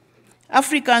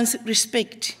 Africans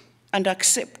respect and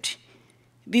accept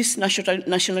this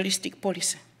nationalistic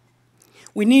policy.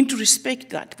 We need to respect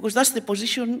that because that's the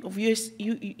position of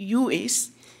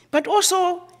US, but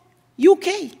also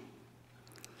UK.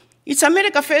 It's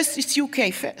America first, it's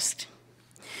UK first.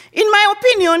 In my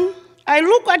opinion, I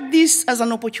look at this as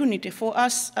an opportunity for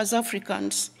us as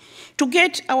Africans to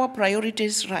get our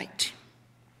priorities right.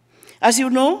 As you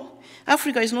know,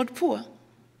 Africa is not poor.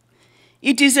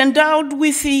 It is endowed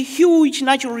with huge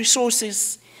natural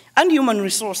resources and human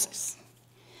resources.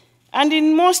 And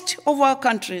in most of our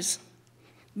countries,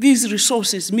 these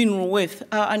resources, mineral wealth,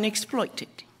 are unexploited.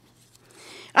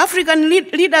 African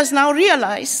leaders now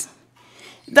realize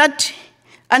that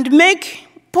and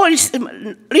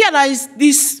realize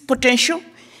this potential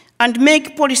and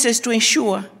make policies to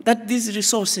ensure that these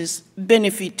resources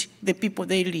benefit the people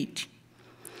they lead.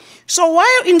 So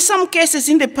while in some cases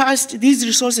in the past these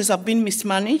resources have been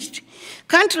mismanaged,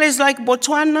 countries like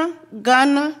Botswana,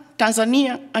 Ghana,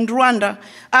 Tanzania, and Rwanda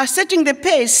are setting the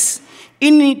pace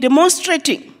in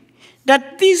demonstrating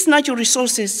that these natural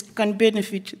resources can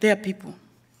benefit their people.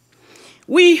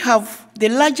 We have the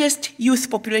largest youth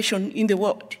population in the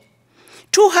world,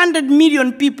 200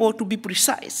 million people to be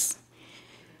precise.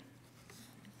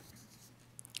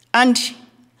 And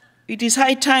it is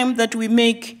high time that we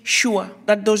make sure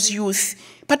that those youth,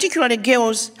 particularly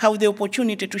girls, have the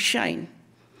opportunity to shine,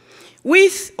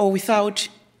 with or without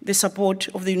the support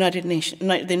of the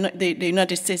the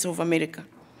United States of America.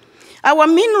 Our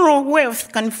mineral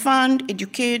wealth can fund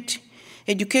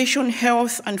education,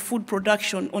 health, and food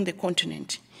production on the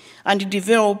continent, and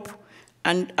develop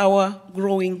our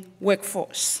growing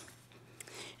workforce.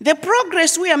 The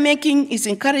progress we are making is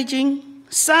encouraging.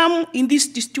 Some in this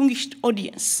distinguished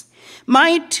audience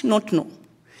might not know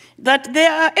that there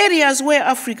are areas where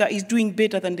Africa is doing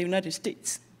better than the United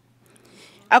States.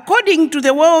 According to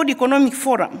the World Economic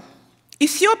Forum,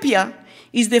 Ethiopia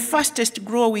is the fastest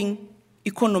growing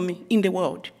economy in the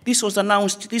world. This was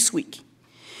announced this week.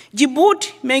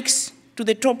 Djibouti makes to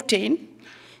the top 10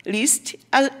 list,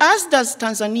 as does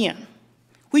Tanzania,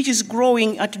 which is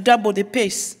growing at double the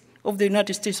pace of the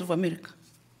United States of America.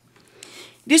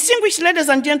 Distinguished ladies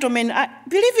and gentlemen,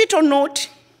 believe it or not,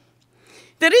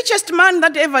 the richest man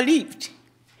that ever lived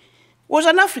was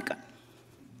an African.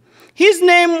 His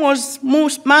name was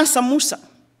Mansa Musa.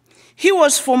 He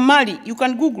was from Mali. You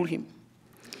can Google him.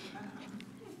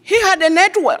 He had a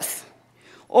net worth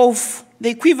of the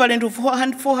equivalent of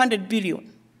 400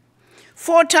 billion,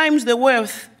 4 times the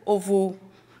wealth of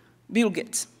Bill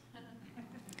Gates.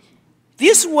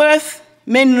 This wealth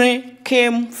mainly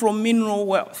came from mineral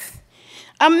wealth.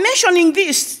 I'm mentioning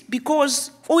this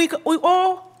because we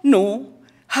all know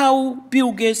how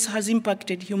Bill Gates has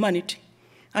impacted humanity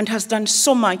and has done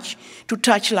so much to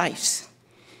touch lives.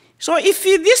 So if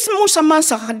this Musa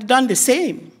Mansa had done the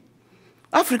same,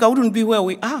 Africa wouldn't be where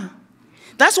we are.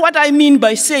 That's what I mean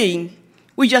by saying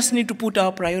we just need to put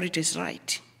our priorities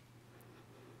right.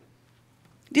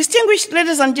 Distinguished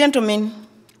ladies and gentlemen,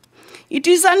 it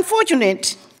is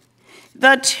unfortunate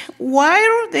that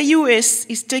while the US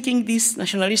is taking this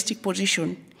nationalistic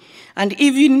position and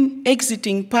even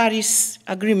exiting Paris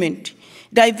Agreement,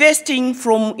 divesting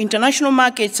from international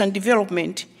markets and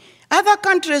development, other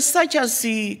countries such as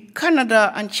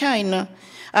Canada and China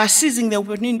are seizing the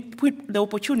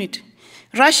opportunity,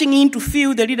 rushing in to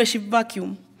fill the leadership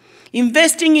vacuum,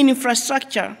 investing in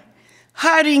infrastructure,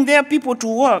 hiring their people to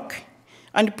work,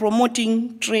 and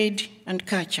promoting trade and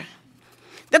culture.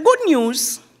 The good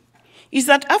news is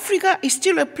that Africa is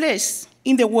still a place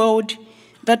in the world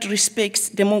that respects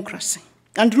democracy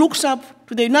and looks up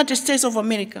to the United States of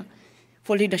America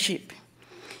for leadership.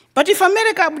 But if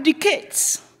America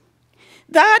abdicates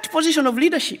that position of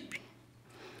leadership,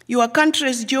 your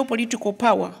country's geopolitical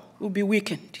power will be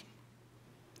weakened.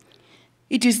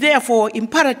 It is therefore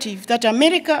imperative that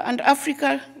American and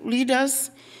African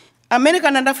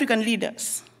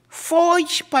leaders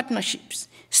forge partnerships,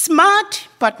 smart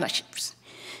partnerships,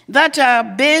 that are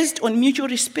based on mutual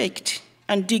respect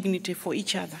and dignity for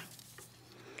each other.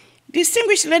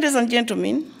 Distinguished ladies and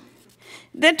gentlemen,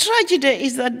 the tragedy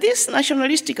is that this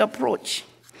nationalistic approach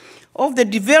of the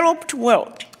developed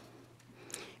world,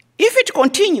 if it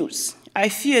continues, I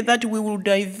fear that we will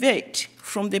divert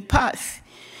from the path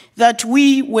that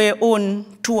we were on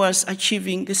towards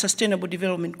achieving the Sustainable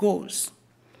Development Goals,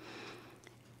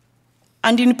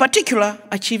 and in particular,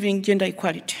 achieving gender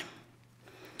equality.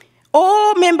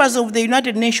 All members of the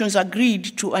United Nations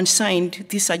agreed to and signed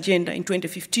this agenda in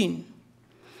 2015.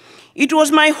 It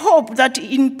was my hope that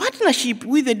in partnership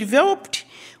with the developed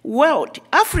world,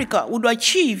 Africa would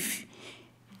achieve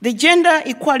the gender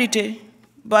equality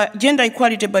by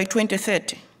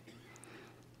 2030.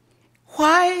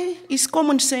 Why is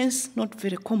common sense not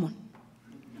very common?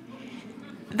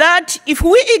 That if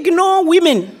we ignore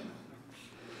women,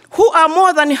 who are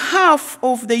more than half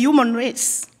of the human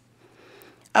race,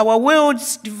 our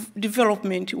world's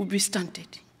development will be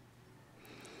stunted.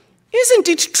 Isn't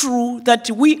it true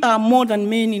that we are more than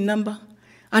men in number?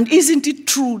 And isn't it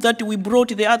true that we brought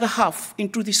the other half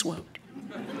into this world?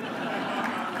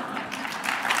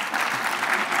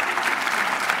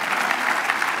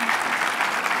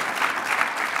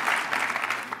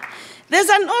 There's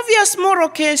an obvious moral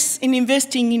case in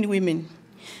investing in women,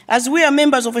 as we are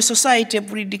members of a society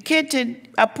predicated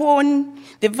upon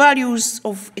the values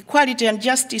of equality and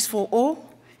justice for all.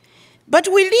 But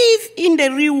we live in the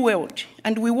real world,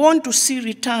 and we want to see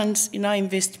returns in our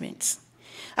investments.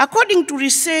 According to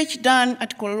research done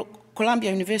at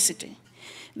Columbia University,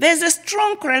 there's a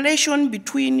strong correlation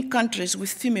between countries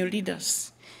with female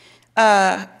leaders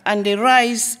and a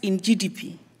rise in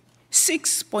GDP,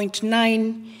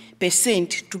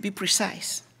 6.9% to be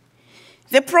precise.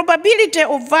 The probability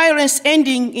of violence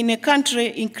ending in a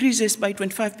country increases by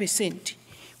 25%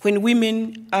 when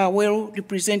women are well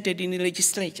represented in the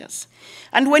legislatures.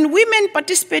 And when women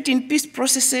participate in peace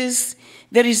processes,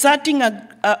 the resulting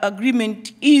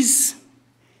agreement is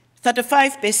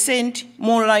 35%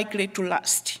 more likely to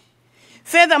last.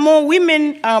 Furthermore,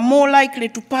 women are more likely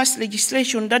to pass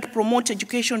legislation that promotes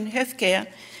education, healthcare,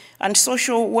 and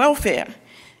social welfare,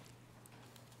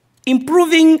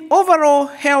 improving overall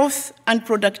health and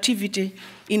productivity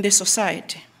in the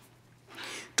society.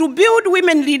 To build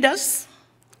women leaders,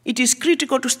 it is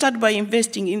critical to start by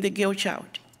investing in the girl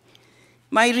child.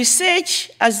 My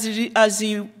research as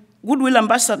a Goodwill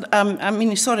Ambassador,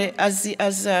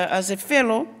 as a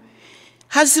fellow,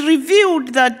 has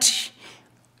revealed that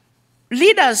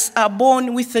leaders are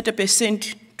born with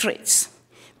 30% traits,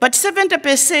 but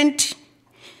 70%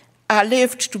 are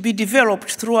left to be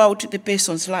developed throughout the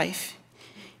person's life.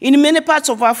 In many parts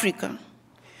of Africa,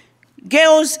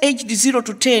 girls aged 0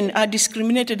 to 10 are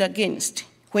discriminated against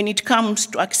when it comes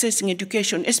to accessing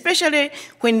education, especially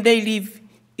when they live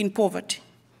in poverty.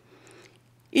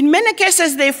 In many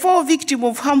cases, they fall victim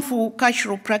of harmful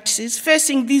cultural practices.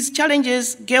 Facing these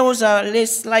challenges, girls are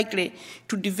less likely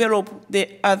to develop the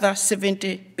other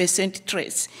 70%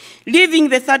 traits, leaving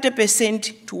the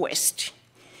 30% to waste.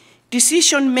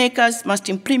 Decision makers must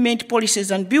implement policies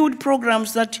and build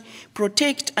programs that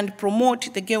protect and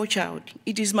promote the girl child.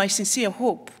 It is my sincere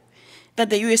hope that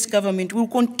the US government will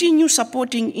continue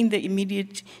supporting in the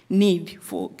immediate need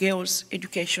for girls'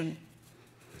 education.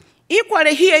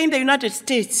 Equally, here in the United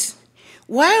States,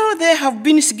 while there have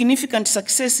been significant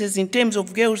successes in terms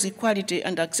of girls' equality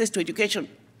and access to education,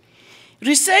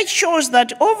 research shows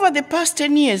that over the past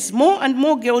 10 years, more and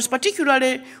more girls,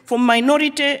 particularly from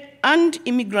minority and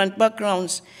immigrant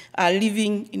backgrounds, are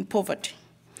living in poverty.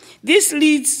 This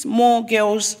leads more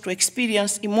girls to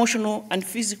experience emotional and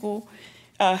physical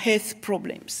health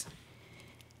problems.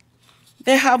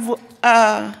 They have,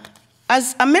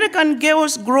 as American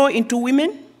girls grow into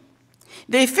women,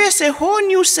 they face a whole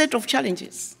new set of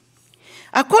challenges.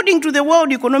 According to the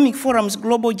World Economic Forum's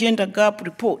Global Gender Gap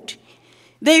Report,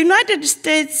 the United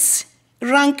States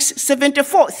ranks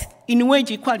 74th in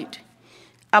wage equality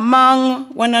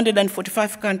among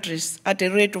 145 countries at a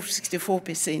rate of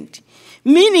 64%,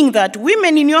 meaning that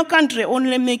women in your country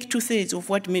only make 2/3 of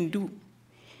what men do.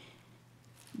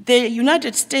 The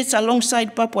United States,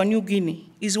 alongside Papua New Guinea,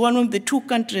 is one of the 2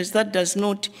 countries that does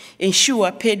not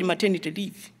ensure paid maternity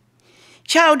leave.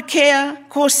 Child care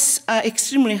costs are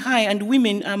extremely high, and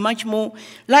women are much more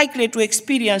likely to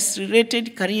experience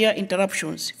related career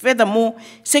interruptions. Furthermore,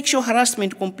 sexual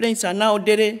harassment complaints are now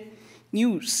daily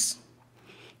news,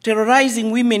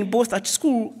 terrorizing women both at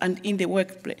school and in the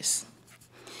workplace.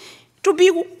 To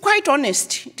be quite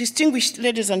honest, distinguished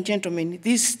ladies and gentlemen,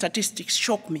 these statistics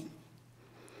shock me.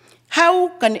 How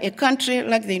can a country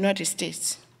like the United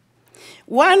States,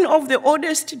 one of the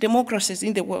oldest democracies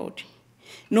in the world,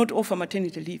 not offer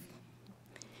maternity leave?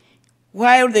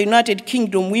 While the United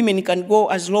Kingdom, women can go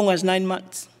as long as 9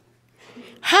 months.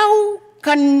 How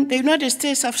can the United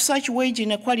States have such wage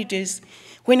inequalities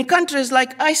when countries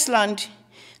like Iceland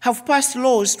have passed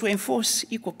laws to enforce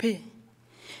equal pay?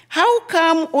 How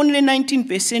come only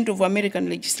 19% of American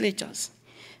legislators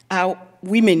are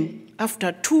women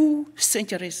after 2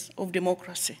 centuries of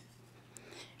democracy?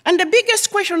 And the biggest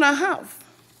question I have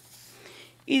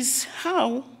is,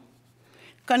 how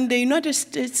can the United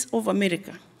States of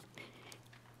America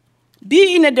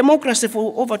be in a democracy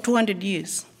for over 200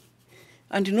 years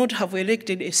and not have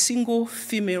elected a single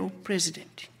female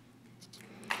president?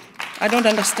 I don't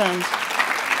understand.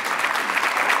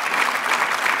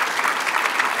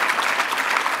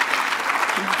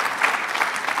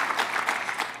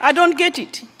 I don't get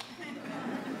it.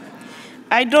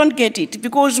 I don't get it,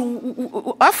 because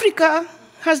Africa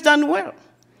has done well.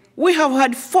 We have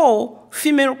had 4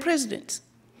 female presidents: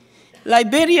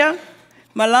 Liberia,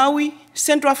 Malawi,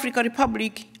 Central African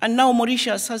Republic, and now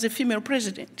Mauritius has a female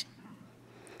president.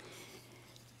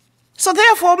 So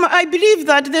therefore, I believe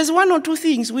that there's 1 or 2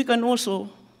 things we can also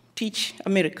teach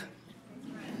America.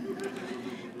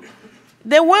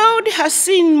 The world has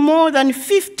seen more than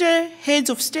 50 heads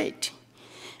of state.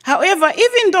 However,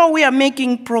 even though we are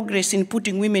making progress in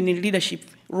putting women in leadership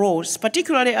roles,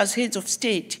 particularly as heads of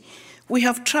state, we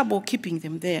have trouble keeping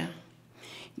them there.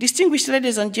 Distinguished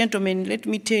ladies and gentlemen, let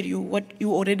me tell you what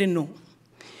you already know.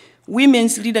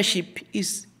 Women's leadership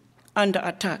is under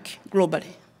attack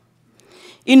globally.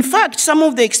 In fact, some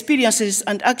of the experiences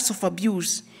and acts of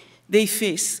abuse they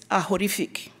face are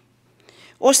horrific.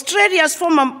 Australia's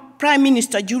former Prime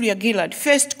Minister, Julia Gillard,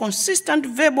 faced consistent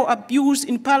verbal abuse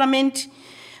in Parliament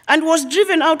and was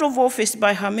driven out of office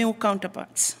by her male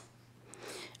counterparts.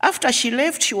 After she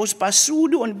left, she was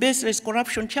pursued on baseless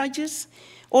corruption charges,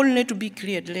 only to be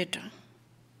cleared later.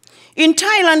 In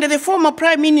Thailand, the former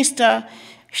Prime Minister,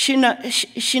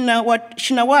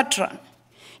 Shinawatra,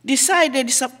 decided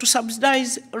to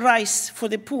subsidize rice for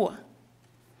the poor.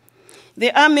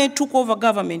 The army took over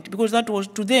government because that was,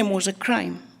 to them, was a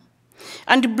crime,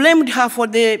 and blamed her for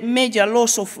the major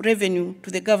loss of revenue to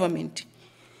the government.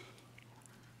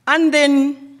 And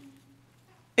then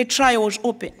a trial was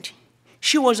opened.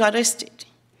 She was arrested,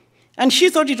 and she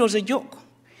thought it was a joke.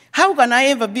 How can I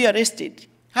ever be arrested?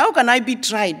 How can I be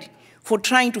tried for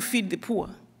trying to feed the poor?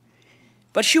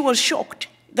 But she was shocked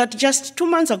that just 2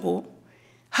 months ago,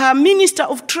 her Minister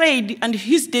of Trade and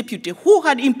his deputy, who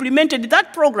had implemented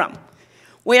that program,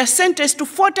 were sentenced to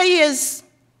 40 years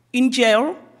in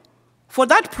jail for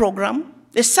that program,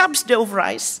 the subsidy of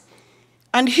rice,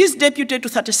 and his deputy to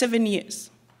 37 years.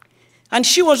 And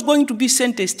she was going to be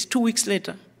sentenced 2 weeks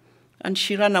later, and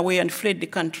she ran away and fled the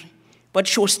country. But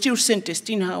she was still sentenced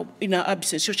in her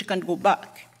absence, so she can't go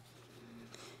back.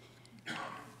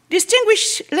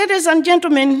 Distinguished ladies and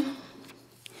gentlemen,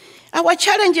 our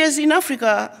challenges in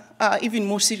Africa are even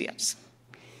more serious.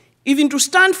 Even to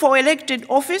stand for elected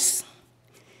office,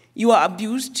 you are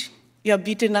abused, you are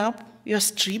beaten up, you are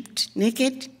stripped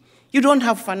naked, you don't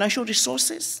have financial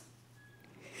resources.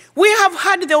 We have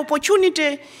had the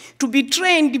opportunity to be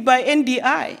trained by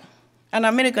NDI, an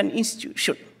American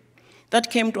institution that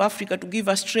came to Africa to give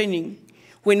us training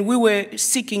when we were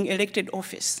seeking elected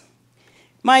office.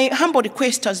 My humble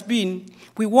request has been,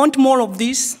 we want more of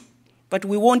this, but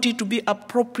we want it to be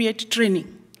appropriate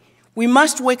training. We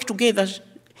must work together,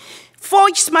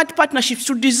 forge smart partnerships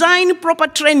to design proper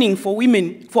training for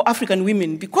women, for African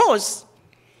women, because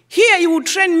here you will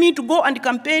train me to go and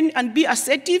campaign and be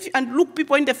assertive and look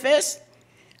people in the face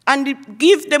and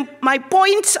give them my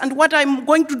points and what I'm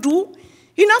going to do.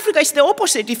 In Africa, it's the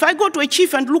opposite. If I go to a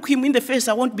chief and look him in the face,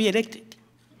 I won't be elected.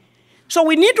 So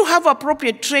we need to have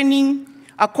appropriate training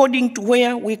according to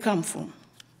where we come from.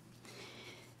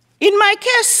 In my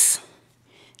case,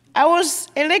 I was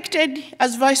elected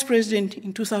as vice president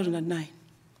in 2009.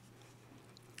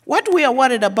 What we are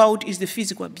worried about is the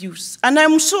physical abuse. And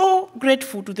I'm so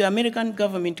grateful to the American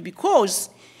government because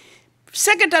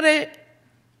Secretary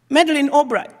Madeleine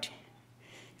Albright,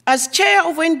 as chair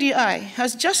of NDI,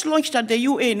 has just launched at the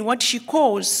UN what she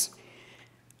calls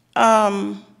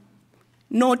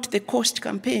Not the Cost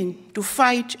campaign to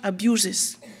fight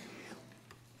abuses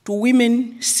to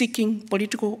women seeking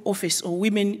political office or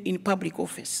women in public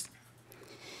office.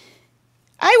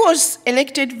 I was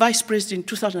elected vice president in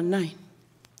 2009.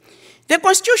 The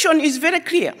Constitution is very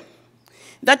clear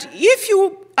that if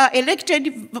you are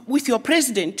elected with your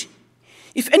president,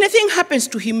 if anything happens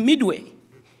to him midway,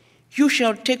 you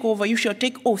shall take over, you shall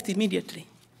take oath immediately.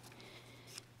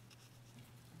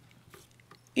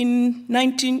 In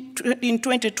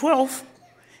 2012,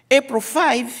 April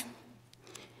 5,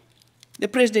 the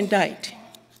president died.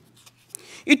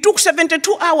 It took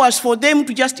 72 hours for them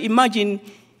to just imagine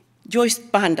Joyce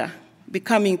Banda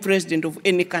becoming president of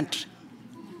any country.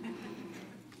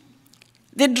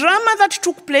 The drama that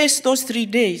took place those 3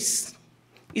 days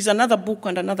is another book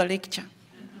and another lecture.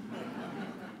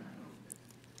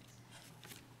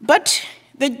 But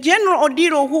the General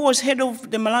Odilo, who was head of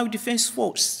the Malawi Defense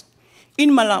Force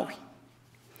in Malawi,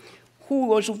 who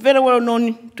was very well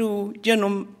known to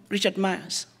General Richard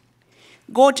Myers,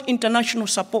 got international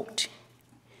support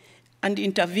and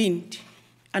intervened,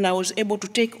 and I was able to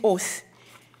take oath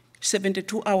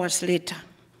 72 hours later.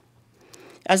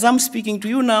 As I'm speaking to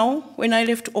you now, when I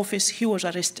left office, he was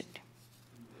arrested.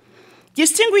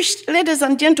 Distinguished ladies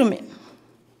and gentlemen,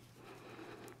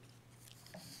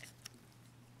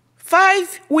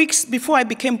 5 weeks before I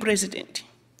became president,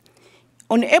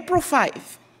 on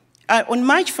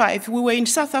March 5, we were in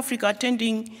South Africa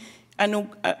attending an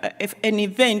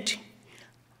event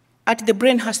at the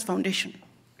Brainhurst Foundation,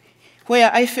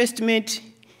 where I first met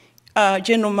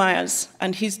General Myers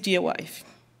and his dear wife.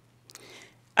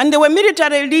 And there were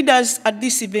military leaders at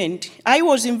this event. I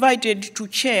was invited to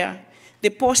chair the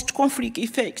post-conflict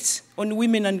effects on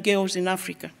women and girls in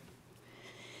Africa.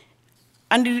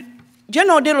 And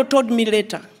General Odello told me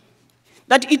later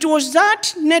that it was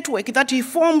that network that he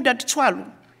formed at Tswalu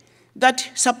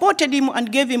that supported him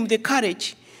and gave him the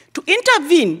courage to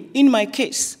intervene in my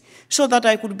case so that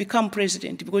I could become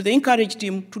president, because they encouraged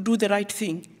him to do the right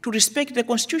thing, to respect the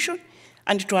Constitution,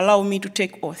 and to allow me to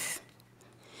take oath.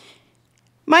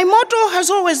 My motto has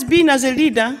always been, as a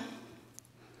leader,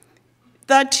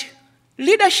 that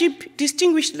leadership,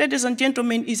 distinguished ladies and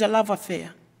gentlemen, is a love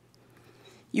affair.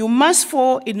 You must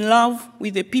fall in love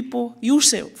with the people you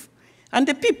serve, and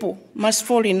the people must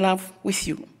fall in love with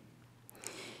you.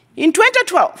 In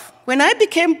 2012, when I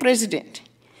became president,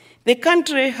 the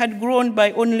country had grown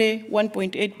by only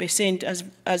 1.8%,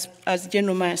 as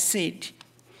General Myers said.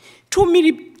 2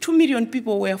 million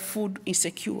people were food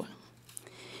insecure.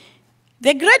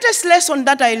 The greatest lesson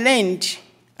that I learned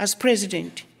as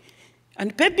president,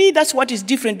 and maybe that's what is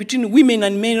different between women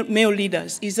and male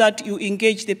leaders, is that you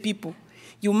engage the people.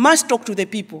 You must talk to the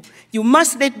people. You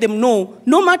must let them know,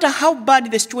 no matter how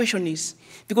bad the situation is,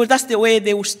 because that's the way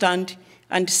they will stand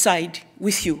and side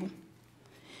with you.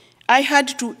 I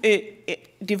had to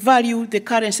devalue the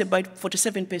currency by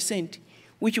 47%,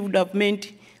 which would have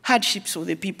meant hardships for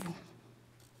the people.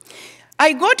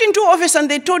 I got into office and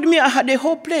they told me I had a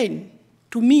whole plane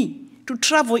to me to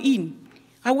travel in.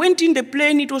 I went in the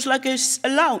plane, it was like a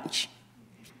lounge.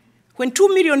 When 2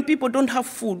 million people don't have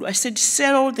food, I said,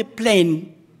 sell the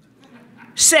plane,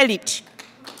 sell it.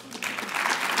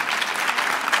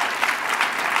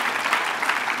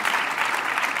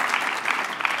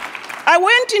 I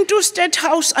went into State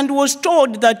House and was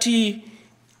told that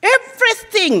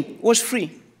everything was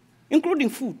free, including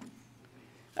food.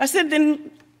 I said,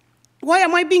 then why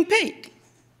am I being paid?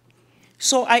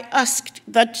 So I asked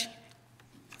that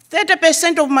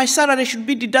 30% of my salary should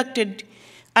be deducted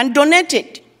and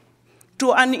donated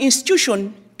to an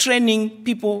institution training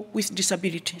people with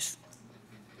disabilities.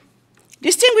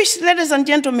 Distinguished ladies and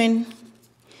gentlemen,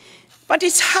 but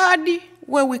it's hard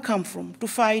where we come from to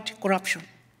fight corruption.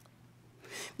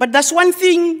 But that's one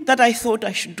thing that I thought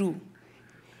I should do.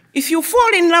 If you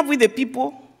fall in love with the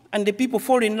people and the people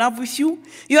fall in love with you,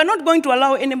 you are not going to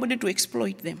allow anybody to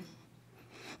exploit them.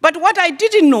 But what I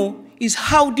didn't know is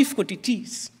how difficult it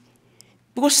is.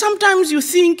 Because sometimes you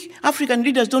think African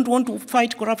leaders don't want to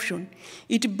fight corruption.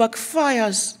 It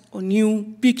backfires on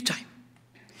you big time.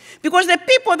 Because the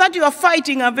people that you are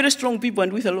fighting are very strong people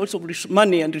and with a lot of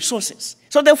money and resources.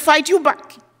 So they'll fight you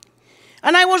back.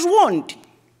 And I was warned,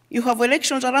 you have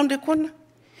elections around the corner.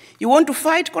 You want to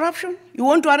fight corruption? You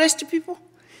want to arrest people?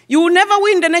 You will never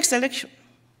win the next election.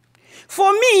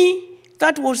 For me,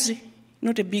 that was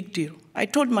not a big deal. I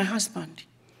told my husband,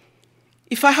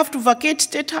 if I have to vacate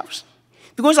State House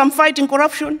because I'm fighting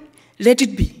corruption, let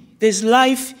it be. There's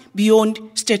life beyond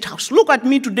State House. Look at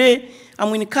me today.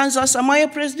 I'm in Kansas. Am I a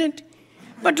president?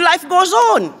 But life goes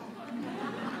on.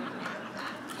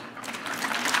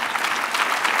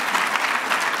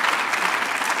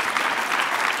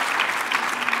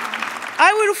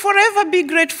 I will forever be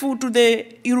grateful to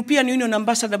the European Union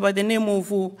ambassador by the name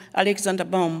of Alexander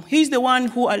Baum. He's the one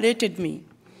who alerted me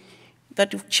that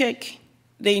to check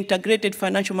the integrated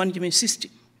financial management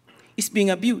system is being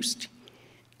abused.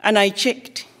 And I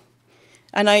checked.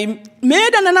 And I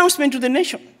made an announcement to the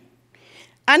nation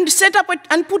and set up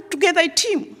and put together a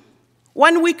team.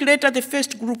 1 week later, the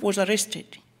first group was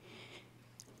arrested.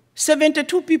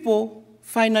 72 people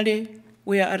finally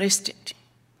were arrested.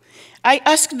 I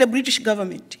asked the British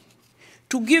government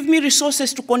to give me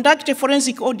resources to conduct a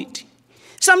forensic audit.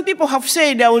 Some people have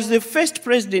said I was the first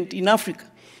president in Africa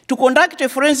to conduct a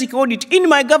forensic audit in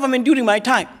my government during my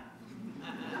time.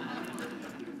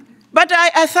 But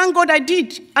I thank God I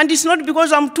did. And it's not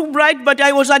because I'm too bright, but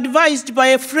I was advised by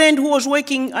a friend who was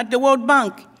working at the World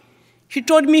Bank. He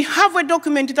told me, have a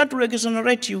document that will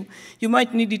exonerate you. You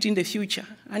might need it in the future.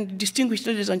 And distinguished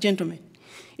ladies and gentlemen,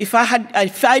 if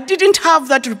I didn't have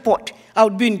that report, I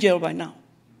would be in jail by now.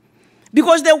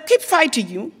 Because they'll keep fighting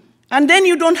you, And then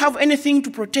you don't have anything to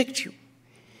protect you.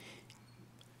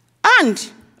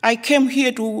 And I came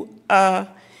here to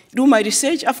do my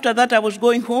research. After that, I was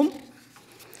going home.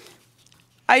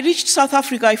 I reached South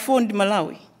Africa. I phoned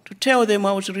Malawi to tell them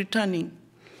I was returning.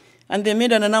 And they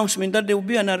made an announcement that there will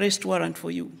be an arrest warrant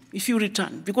for you if you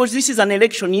return, because this is an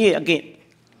election year again.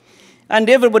 And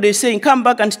everybody is saying, come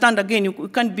back and stand again. You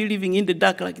can't be living in the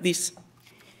dark like this.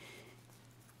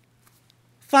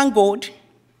 Thank God,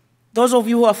 those of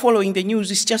you who are following the news,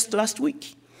 it's just last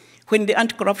week when the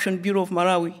Anti-Corruption Bureau of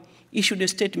Malawi issued a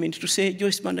statement to say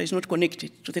Joyce Banda is not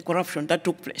connected to the corruption that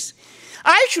took place.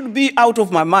 I should be out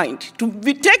of my mind to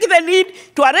take the lead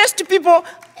to arrest people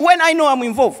when I know I'm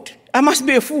involved. I must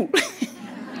be a fool.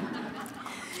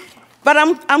 But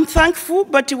I'm thankful,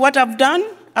 but what I've done,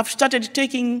 I've started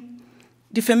taking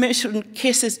defamation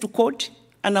cases to court,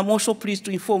 and I'm also pleased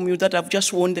to inform you that I've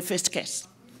just won the first case.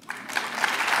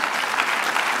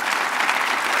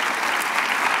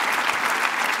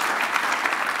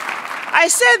 I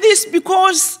say this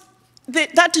because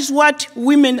that is what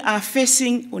women are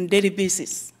facing on a daily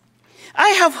basis. I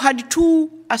have had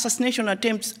 2 assassination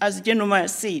attempts, as General Maya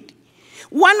said.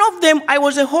 One of them, I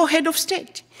was a whole head of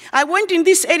state. I went in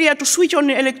this area to switch on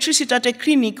electricity at a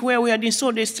clinic where we had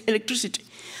installed electricity.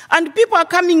 And people are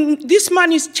coming, this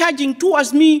man is charging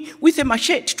towards me with a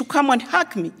machete to come and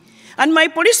hack me. And my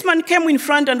policeman came in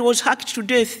front and was hacked to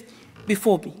death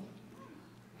before me.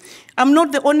 I'm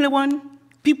not the only one.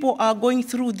 People are going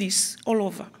through this all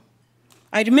over.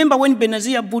 I remember when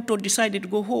Benazir Bhutto decided to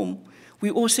go home,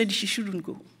 we all said she shouldn't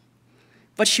go.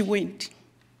 But she went.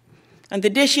 And the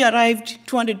day she arrived,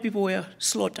 200 people were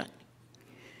slaughtered.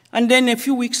 And then a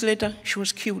few weeks later, she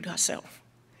was killed herself.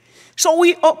 So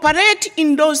we operate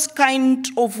in those kind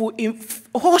of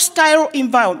hostile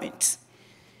environments.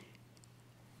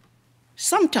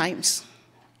 Sometimes,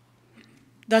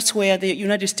 that's where the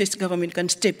United States government can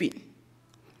step in.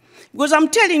 Because I'm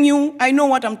telling you, I know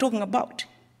what I'm talking about.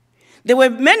 There were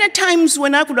many times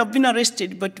when I could have been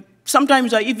arrested, but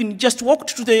sometimes I even just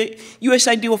walked to the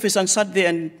USID office and sat there,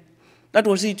 and that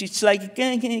was it. It's like, you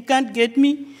can't get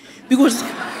me, because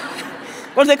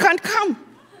they can't come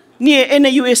near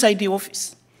any USID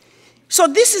office. So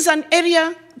this is an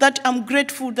area that I'm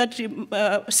grateful that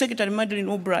Secretary Madeleine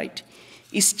Albright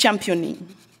is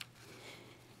championing.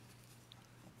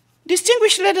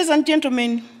 Distinguished ladies and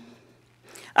gentlemen,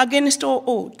 against all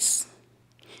odds,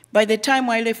 by the time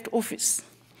I left office,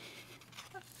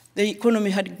 the economy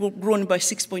had grown by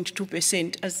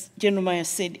 6.2%, as General Maya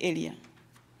said earlier.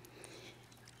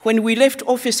 When we left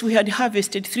office, we had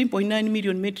harvested 3.9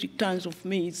 million metric tons of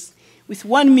maize with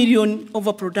 1 million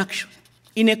overproduction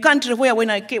in a country where when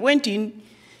I went in,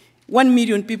 1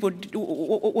 million people,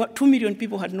 2 million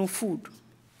people had no food.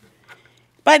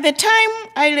 By the time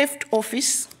I left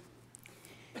office,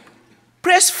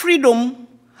 press freedom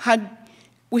I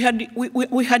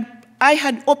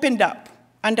had opened up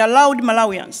and allowed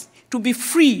Malawians to be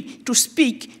free to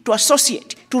speak, to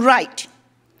associate, to write.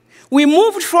 We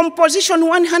moved from position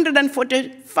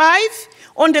 145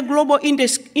 on the global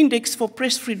index for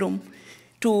press freedom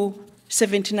to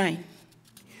 79.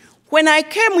 When I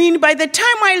came in, by the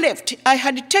time I left, I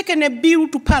had taken a bill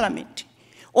to Parliament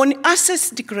on access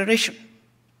declaration.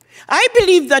 I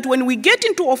believe that when we get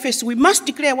into office, we must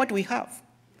declare what we have.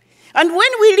 And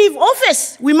when we leave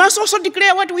office, we must also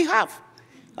declare what we have.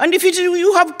 And if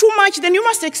you have too much, then you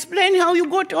must explain how you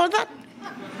got all that.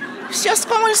 It's just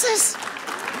common sense.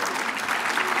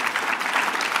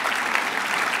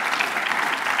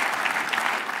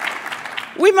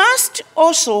 We must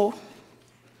also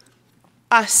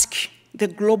ask the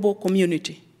global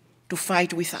community to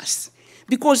fight with us.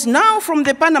 Because now from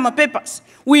the Panama Papers,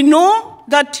 we know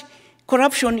that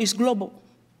corruption is global.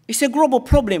 It's a global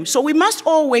problem, so we must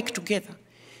all work together.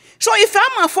 So if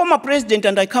I'm a former president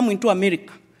and I come into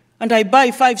America and I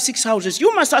buy 5, 6 houses,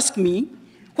 you must ask me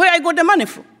where I got the money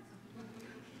from.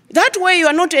 That way you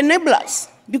are not enablers,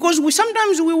 because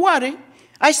sometimes we worry.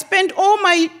 I spent all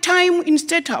my time in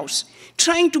State House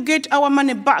trying to get our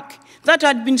money back that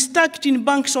had been stuck in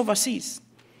banks overseas.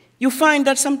 You find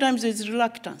that sometimes there's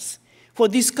reluctance for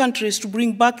these countries to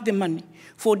bring back the money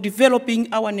for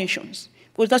developing our nations,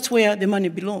 because that's where the money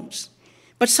belongs.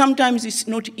 But sometimes it's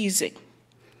not easy.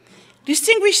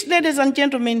 Distinguished ladies and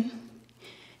gentlemen,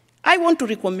 I want to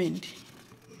recommend.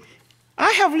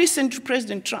 I have listened to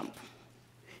President Trump.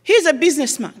 He's a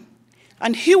businessman,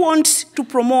 and he wants to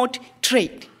promote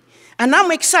trade. And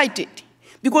I'm excited,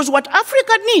 because what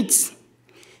Africa needs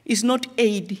is not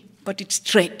aid, but it's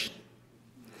trade.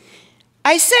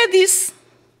 I say this,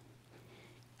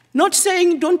 not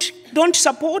saying don't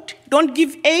support, don't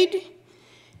give aid,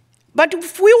 But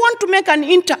if we want to make an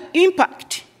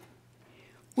impact,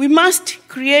 we must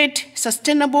create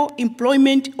sustainable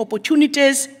employment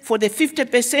opportunities for the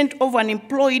 50% of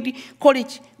unemployed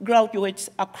college graduates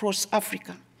across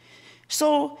Africa,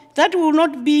 so that will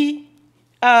not be,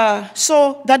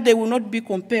 so that they will not be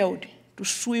compelled to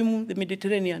swim the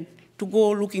Mediterranean to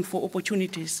go looking for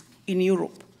opportunities in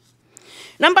Europe.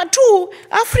 Number two,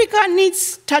 Africa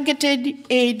needs targeted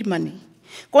aid money.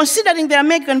 Considering the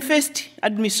American First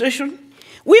administration,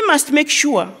 we must make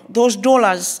sure those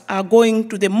dollars are going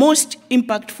to the most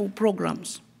impactful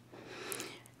programs.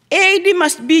 Aid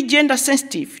must be gender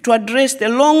sensitive to address the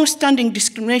long-standing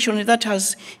discrimination that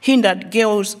has hindered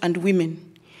girls and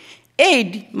women.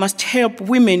 Aid must help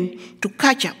women to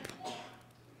catch up,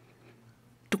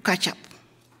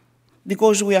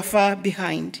 because we are far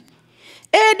behind.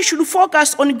 Aid should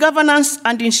focus on governance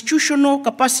and institutional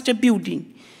capacity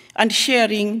building and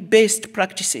sharing best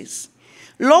practices.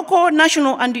 Local,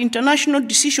 national, and international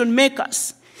decision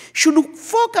makers should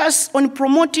focus on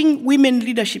promoting women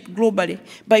leadership globally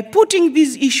by putting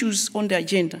these issues on the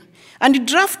agenda and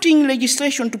drafting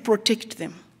legislation to protect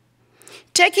them.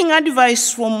 Taking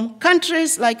advice from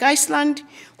countries like Iceland,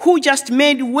 who just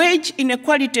made wage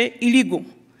inequality illegal,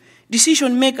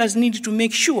 decision makers need to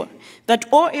make sure that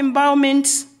all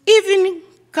environments, even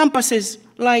campuses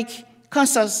like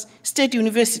Kansas State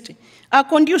University, are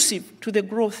conducive to the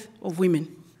growth of women.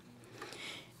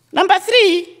 Number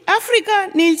three,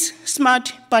 Africa needs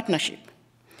smart partnership,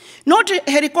 not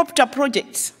helicopter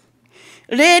projects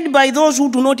led by those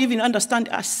who do not even understand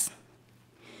us.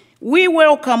 We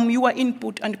welcome your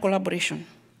input and collaboration,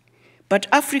 but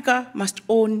Africa must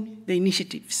own the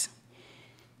initiatives.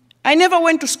 I never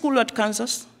went to school at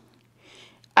Kansas.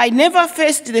 I never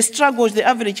faced the struggles the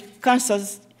average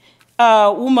Kansas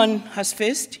woman has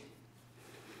faced.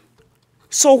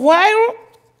 So while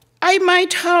I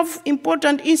might have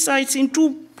important insights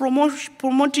into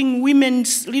promoting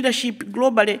women's leadership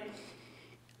globally,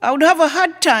 I would have a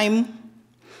hard time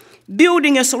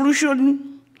building a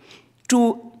solution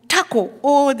to tackle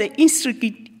all the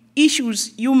intricate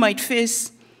issues you might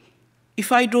face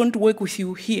if I don't work with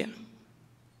you here.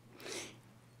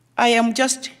 I am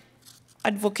just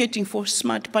advocating for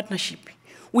smart partnership.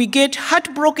 We get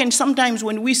heartbroken sometimes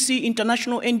when we see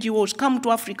international NGOs come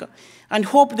to Africa and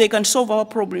hope they can solve our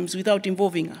problems without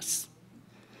involving us.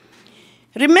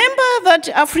 Remember that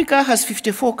Africa has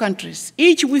 54 countries,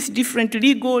 each with different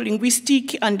legal,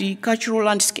 linguistic, and cultural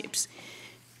landscapes.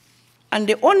 And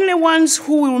the only ones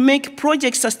who will make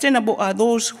projects sustainable are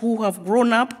those who have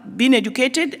grown up, been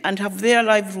educated, and have their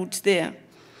livelihoods there.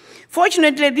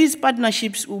 Fortunately, these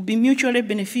partnerships will be mutually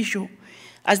beneficial,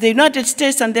 as the United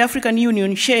States and the African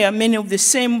Union share many of the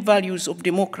same values of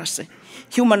democracy,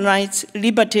 human rights,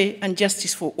 liberty, and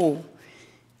justice for all.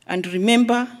 And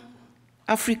remember,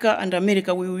 Africa and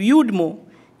America will yield more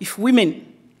if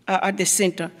women are at the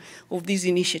center of these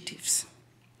initiatives.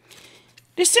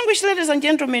 Distinguished ladies and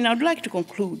gentlemen, I would like to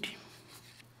conclude.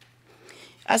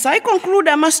 As I conclude,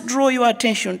 I must draw your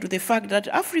attention to the fact that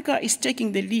Africa is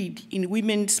taking the lead in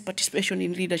women's participation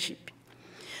in leadership.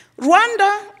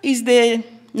 Rwanda is the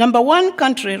 #1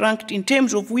 country ranked in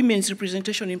terms of women's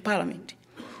representation in parliament.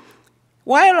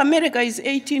 While America is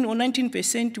 18 or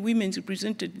 19% women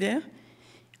represented there,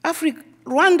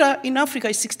 Rwanda in Africa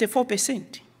is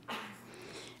 64%.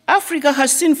 Africa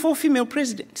has seen 4 female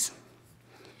presidents.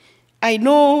 I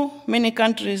know many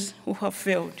countries who have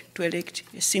failed to elect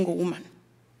a single woman.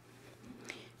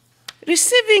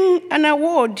 Receiving an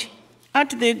award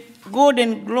at the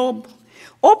Golden Globe,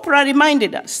 Oprah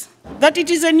reminded us that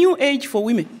it is a new age for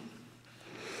women.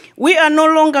 We are no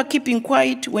longer keeping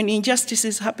quiet when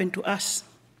injustices happen to us.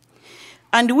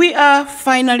 And we are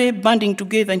finally banding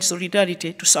together in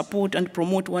solidarity to support and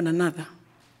promote one another.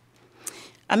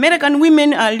 American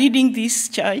women are leading this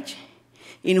charge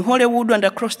in Hollywood and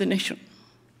across the nation.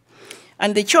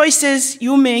 And the choices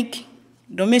you make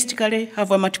domestically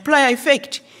have a multiplier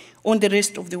effect on the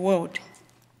rest of the world.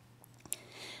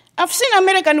 I've seen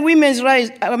American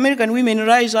women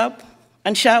rise up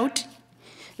and shout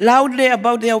loudly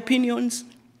about their opinions,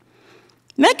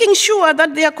 making sure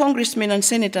that their congressmen and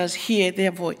senators hear their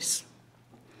voice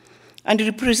and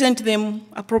represent them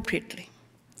appropriately.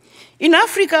 In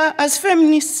Africa, as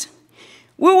feminists,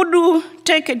 we would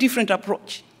take a different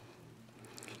approach.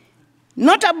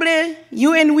 Notably,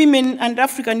 UN Women and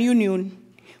African Union,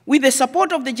 with the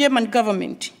support of the German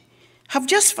government, have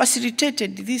just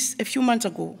facilitated this a few months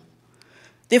ago,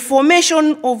 the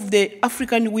formation of the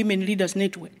African Women Leaders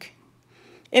Network,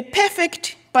 a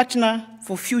perfect partner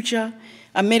for future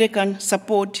American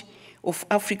support of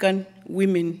African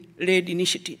women-led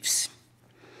initiatives.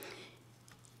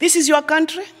 This is your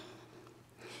country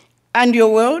and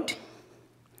your world.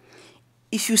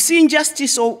 If you see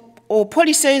injustice or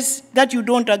policies that you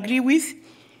don't agree with,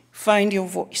 find your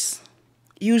voice.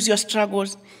 Use your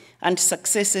struggles and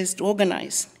successes to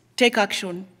organize, take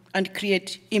action, and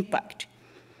create impact.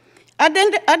 At the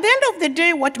end of the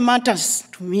day, what matters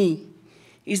to me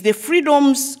is the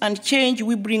freedoms and change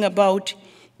we bring about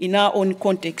in our own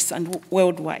context and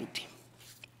worldwide.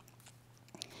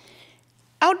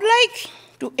 I would like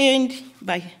to end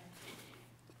by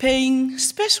paying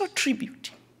special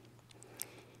tribute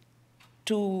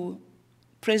to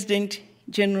President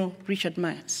General Richard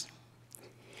Myers.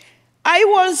 I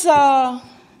was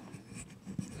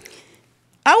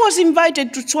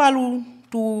invited to Tswalu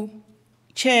to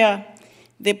chair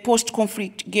the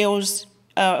post-conflict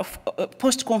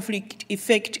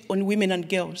effect on women and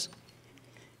girls.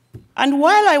 And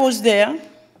while I was there,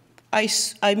 I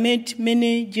met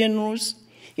many generals,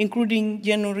 including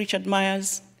General Richard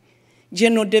Myers,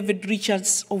 General David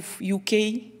Richards of UK,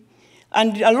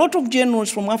 and a lot of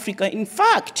generals from Africa. In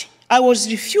fact, I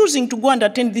was refusing to go and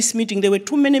attend this meeting. There were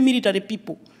too many military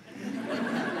people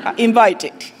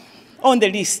invited on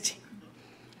the list.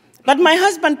 But my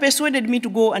husband persuaded me to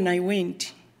go, and I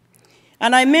went.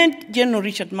 And I met General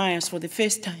Richard Myers for the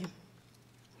first time.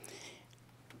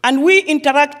 And we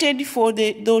interacted for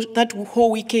that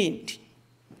whole weekend.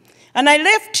 And I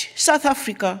left South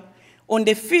Africa on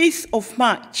the 5th of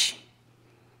March,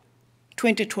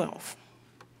 2012.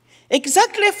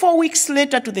 Exactly 4 weeks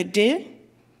later to the day,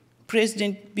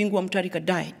 President Bingu Mutharika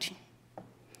died.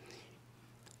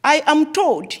 I am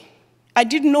told, I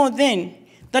didn't know then,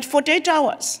 that 48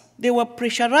 hours, they were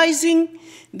pressurizing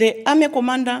the army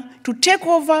commander to take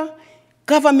over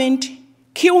government,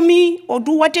 kill me or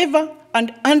do whatever,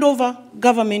 and hand over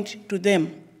government to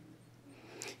them.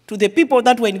 To the people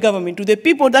that were in government, to the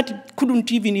people that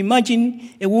couldn't even imagine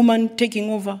a woman taking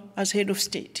over as head of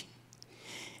state.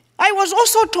 I was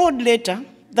also told later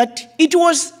that it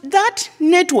was that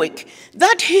network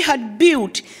that he had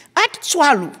built at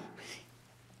Tswalu,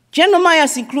 General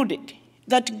Myers included,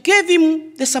 that gave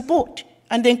him the support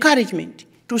and the encouragement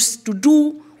to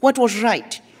do what was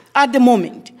right at the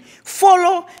moment.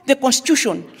 Follow the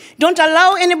Constitution. Don't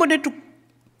allow anybody to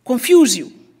confuse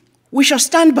you. We shall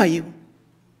stand by you.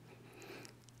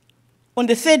 On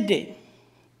the third day,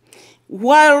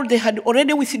 while they had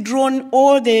already withdrawn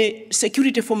all the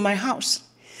security from my house,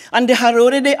 and they had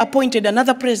already appointed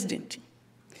another president,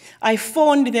 I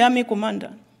phoned the army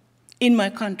commander in my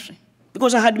country,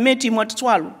 because I had met him at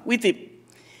Tswalu with him.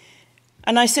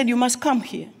 And I said, you must come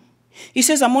here. He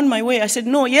says, I'm on my way. I said,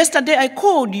 no, yesterday I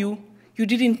called you, you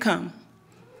didn't come.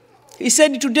 He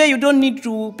said, today you don't need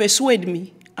to persuade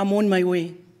me, I'm on my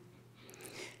way.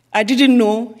 I didn't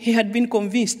know he had been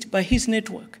convinced by his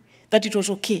network that it was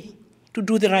okay to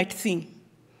do the right thing.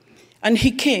 And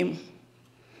he came.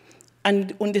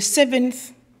 And on the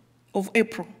 7th of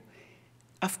April,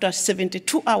 after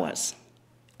 72 hours,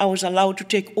 I was allowed to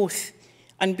take oath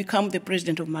and become the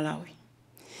president of Malawi.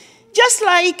 Just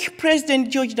like President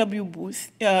George W. Bush,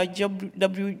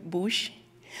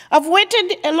 I've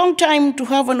waited a long time to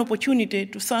have an opportunity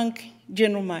to thank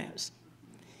General Myers.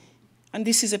 And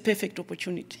this is a perfect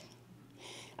opportunity.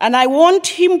 And I want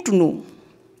him to know,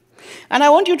 and I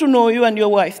want you to know, you and your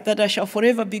wife, that I shall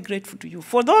forever be grateful to you.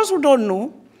 For those who don't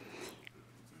know,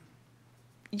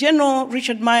 General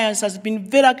Richard Myers has been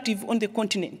very active on the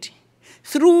continent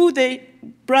through the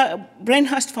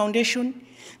Brainhurst Foundation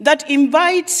that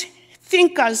invites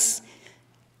thinkers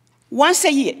once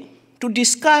a year to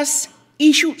discuss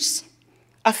issues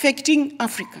affecting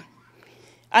Africa.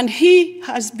 And he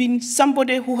has been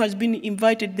somebody who has been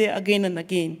invited there again and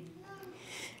again,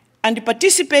 and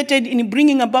participated in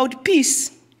bringing about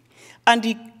peace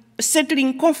and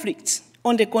settling conflicts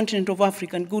on the continent of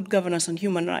Africa and good governance and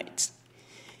human rights.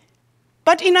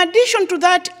 But in addition to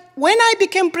that, when I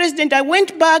became president, I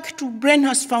went back to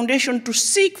Brainhurst Foundation to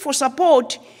seek for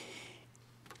support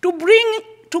to bring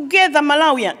together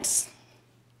Malawians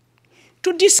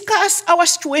to discuss our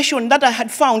situation that I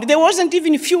had found. There wasn't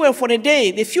even fuel for a day.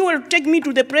 The fuel to take me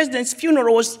to the president's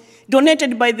funeral was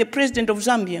donated by the president of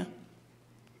Zambia.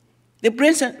 The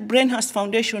Brainhurst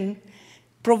Foundation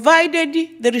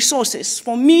provided the resources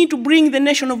for me to bring the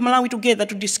nation of Malawi together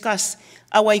to discuss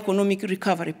our economic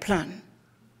recovery plan.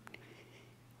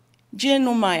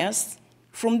 General Myers,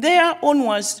 from there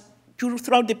onwards,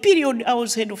 throughout the period I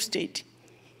was head of state,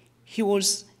 he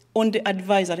was on the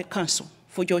advisory council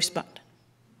for Joyce Banda.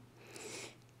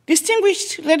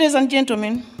 Distinguished ladies and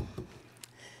gentlemen,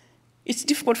 it's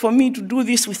difficult for me to do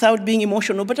this without being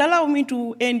emotional, but allow me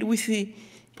to end with a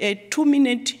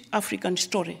 2-minute African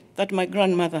story that my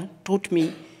grandmother taught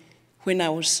me when I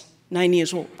was 9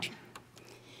 years old.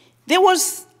 There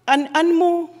was an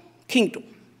animal kingdom,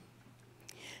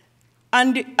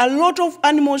 and a lot of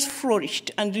animals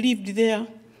flourished and lived there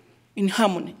in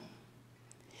harmony.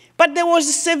 But there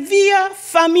was severe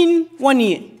famine one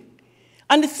year,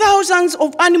 and thousands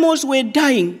of animals were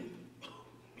dying.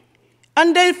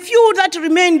 And the few that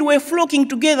remained were flocking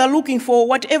together looking for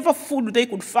whatever food they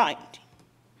could find.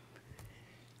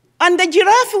 And the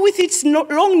giraffe with its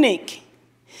long neck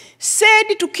said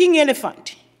to King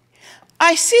Elephant,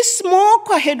 "I see smoke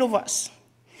ahead of us.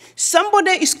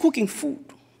 Somebody is cooking food."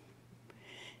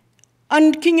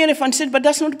 And King Elephant said, "But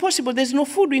that's not possible. There's no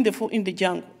food in the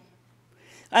jungle."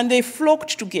 And they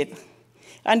flocked together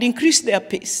and increased their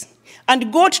pace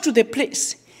and got to the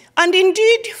place, and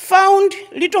indeed found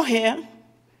Little Hare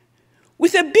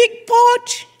with a big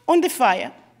pot on the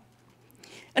fire.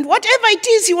 And whatever it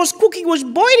is he was cooking was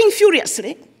boiling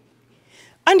furiously.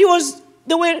 And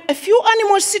there were a few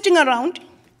animals sitting around,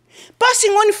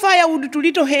 passing on firewood to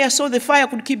Little Hare so the fire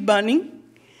could keep burning.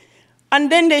 And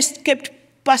then they kept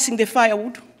passing the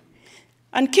firewood.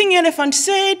 And King Elephant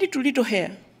said to Little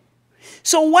Hare,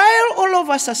 "So while all of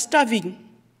us are starving,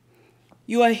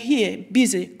 you are here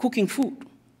busy cooking food."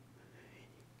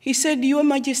 He said, "Your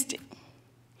Majesty,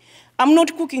 I'm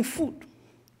not cooking food.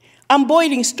 I'm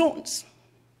boiling stones.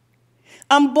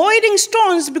 I'm boiling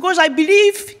stones because I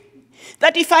believe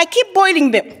that if I keep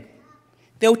boiling them,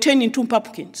 they'll turn into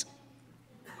pumpkins."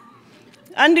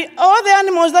 And all the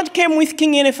animals that came with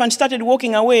King Elephant started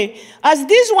walking away, as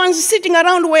these ones sitting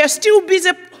around were still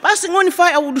busy passing on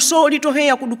firewood so Little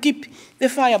Hare could keep the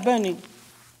fire burning.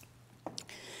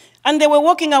 And they were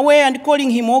walking away and calling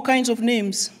him all kinds of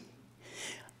names.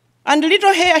 And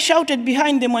Little Hare shouted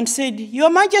behind them and said, "Your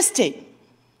Majesty,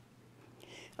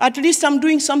 at least I'm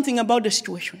doing something about the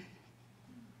situation.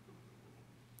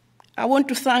 I want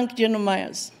to thank General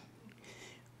Myers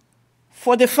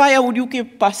for the firewood you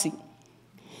keep passing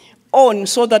on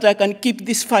so that I can keep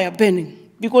this fire burning.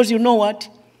 Because you know what?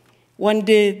 One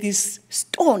day these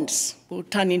stones will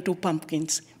turn into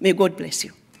pumpkins. May God bless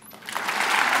you."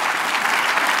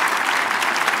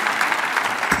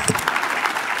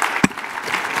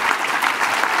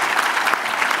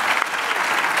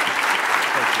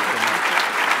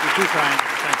 Too kind.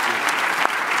 Thank you.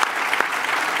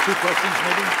 2 questions,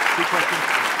 maybe? 2 questions?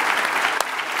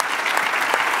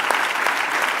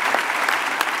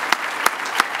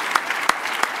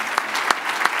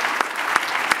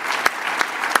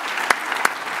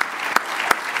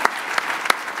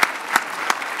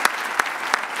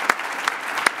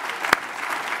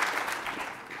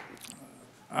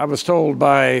 I was told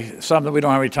by some that we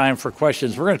don't have any time for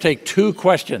questions. We're going to take 2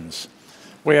 questions.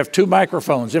 We have 2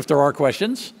 microphones, if there are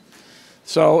questions.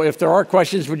 So if there are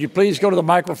questions, would you please go to the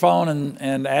microphone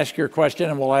and ask your question,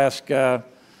 and we'll ask Her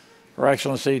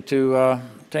Excellency to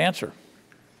answer.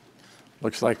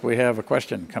 Looks like we have a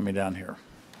question coming down here.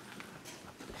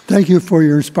 Thank you for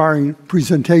your inspiring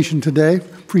presentation today.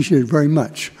 Appreciate it very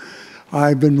much.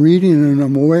 I've been reading, and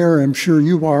I'm aware, I'm sure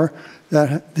you are,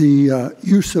 that the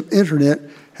use of internet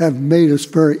have made us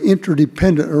very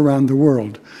interdependent around the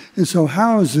world. And so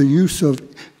how has the use of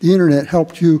the internet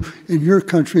helped you in your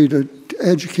country to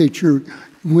educate your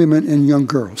women and young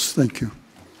girls? Thank you.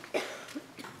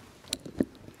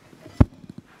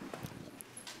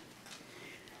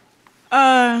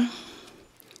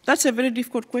 That's a very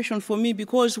difficult question for me,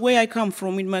 because where I come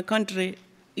from in my country,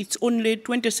 it's only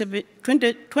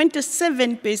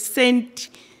 27%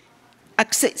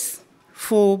 access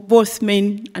for both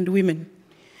men and women.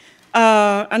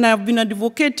 And I've been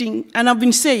advocating, and I've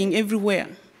been saying everywhere,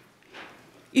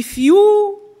 if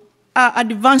you are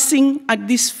advancing at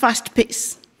this fast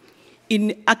pace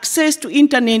in access to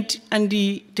internet and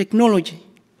the technology,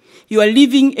 you are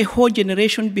leaving a whole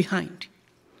generation behind.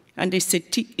 And it's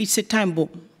a time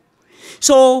bomb.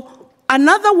 So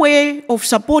another way of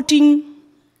supporting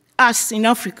us in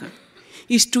Africa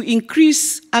is to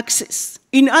increase access.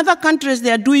 In other countries,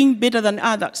 they are doing better than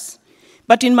others.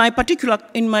 But in my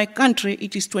country,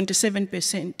 it is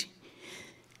 27%.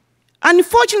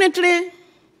 Unfortunately,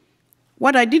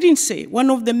 what I didn't say, one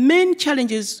of the main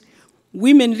challenges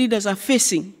women leaders are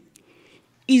facing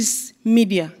is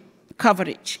media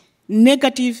coverage,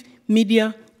 negative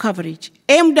media coverage,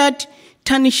 aimed at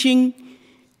tarnishing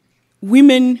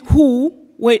women who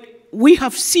we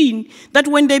have seen that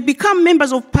when they become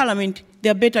members of parliament, they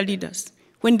are better leaders.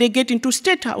 When they get into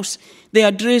State House, they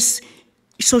address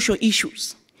social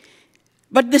issues.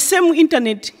 But the same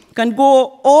internet can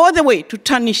go all the way to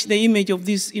tarnish the image of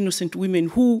these innocent women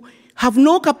who have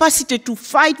no capacity to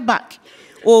fight back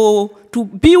or to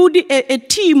build a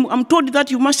team. I'm told that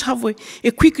you must have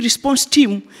a quick response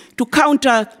team to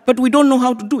counter, but we don't know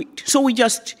how to do it. So we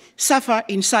just suffer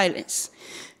in silence.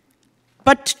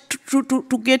 But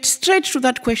to get straight to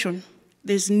that question,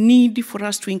 there's need for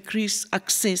us to increase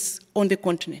access on the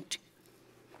continent.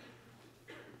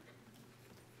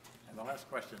 And the last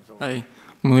question. Hi,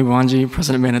 Muliwanji,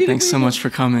 President Banda, thanks so much for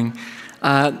coming.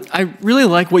 I really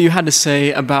like what you had to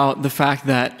say about the fact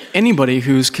that anybody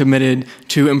who's committed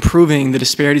to improving the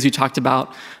disparities you talked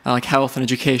about, like health and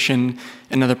education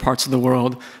in other parts of the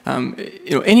world,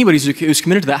 anybody who's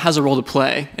committed to that has a role to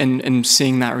play in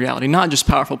seeing that reality, not just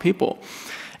powerful people.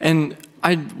 And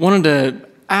I wanted to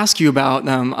ask you about,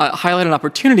 highlight an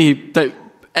opportunity that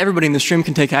everybody in this room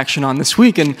can take action on this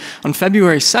week. And on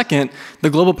February 2nd, the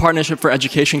Global Partnership for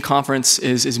Education Conference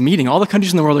is meeting. All the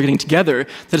countries in the world are getting together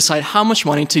to decide how much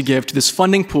money to give to this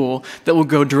funding pool that will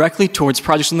go directly towards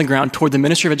projects on the ground, toward the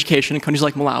Ministry of Education in countries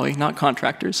like Malawi, not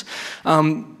contractors,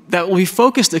 that will be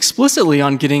focused explicitly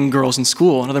on getting girls in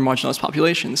school and other marginalized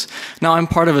populations. Now, I'm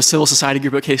part of a civil society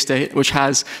group at K-State, which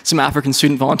has some African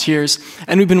student volunteers,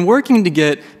 and we've been working to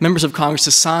get members of Congress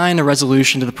to sign a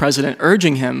resolution to the president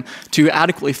urging him to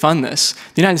adequately fund this.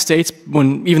 The United States,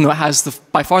 even though it has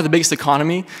by far the biggest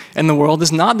economy in the world,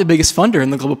 is not the biggest funder in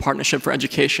the Global Partnership for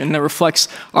Education, and it reflects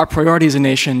our priority as a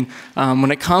nation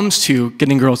when it comes to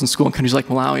getting girls in school in countries like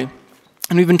Malawi.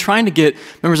 And we've been trying to get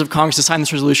members of Congress to sign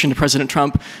this resolution to President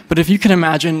Trump, but if you can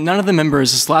imagine, none of the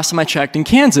members, this last time I checked, in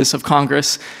Kansas of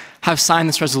Congress have signed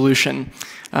this resolution.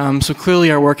 So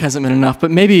clearly our work hasn't been enough,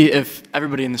 but maybe if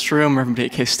everybody in this room or everybody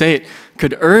at K-State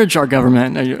could urge our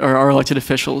government or our elected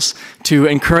officials to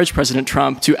encourage President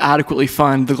Trump to adequately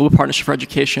fund the Global Partnership for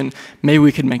Education, maybe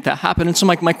we could make that happen. And so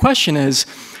my question is,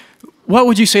 what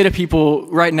would you say to people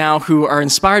right now who are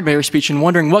inspired by your speech and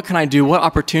wondering, what can I do? What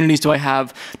opportunities do I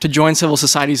have to join civil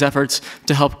society's efforts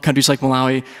to help countries like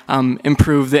Malawi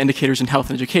improve the indicators in health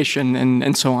and education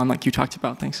and so on, like you talked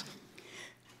about? Thanks.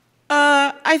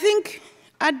 I think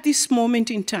at this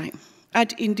moment in time,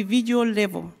 at individual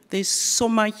level, there's so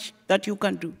much that you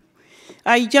can do.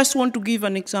 I just want to give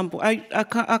an example.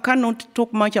 I cannot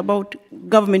talk much about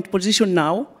government position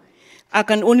now. I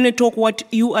can only talk what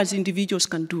you as individuals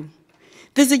can do.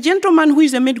 There's a gentleman who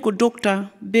is a medical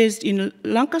doctor based in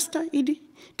Lancaster,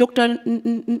 Dr.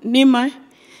 Nima.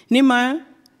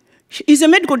 He's a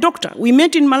medical doctor. We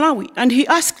met in Malawi, and he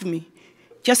asked me,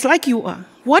 just like you are,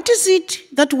 what is it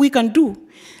that we can do?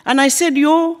 And I said,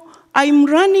 I'm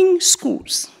running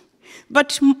schools,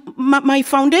 but my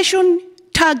foundation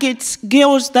targets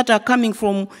girls that are coming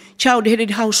from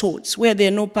child-headed households where there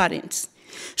are no parents.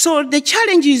 So the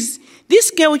challenge is,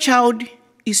 this girl child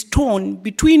is torn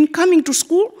between coming to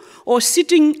school or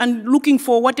sitting and looking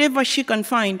for whatever she can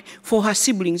find for her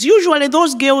siblings. Usually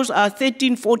those girls are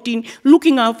 13, 14,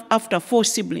 looking after 4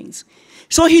 siblings.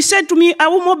 So he said to me, I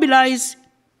will mobilize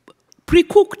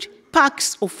pre-cooked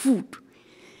packs of food.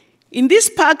 In this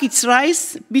pack, it's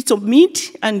rice, bits of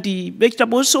meat, and the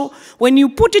vegetables. So when you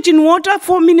put it in water,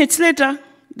 4 minutes later,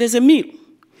 there's a meal.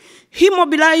 He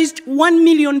mobilized 1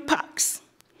 million packs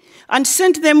and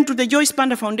sent them to the Joyce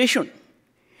Banda Foundation.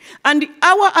 And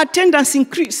our attendance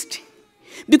increased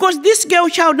because this girl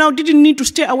child now didn't need to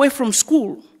stay away from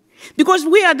school, because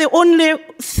we are the only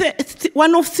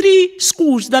one of 3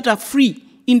 schools that are free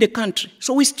in the country.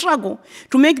 So we struggle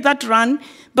to make that run,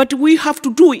 but we have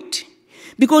to do it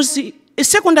because a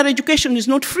secondary education is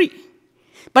not free.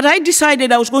 But I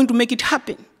decided I was going to make it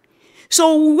happen.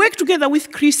 So we worked together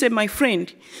with Chris, my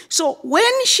friend. So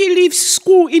when she leaves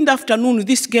school in the afternoon,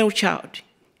 this girl child,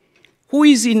 who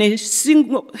is in a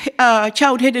single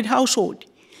child-headed household,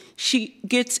 she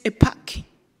gets a pack.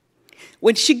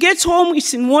 When she gets home,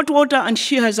 it's in hot water, and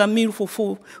she has a meal for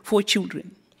 4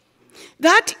 children.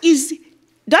 That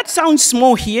sounds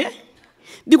small here,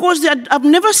 because I've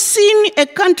never seen a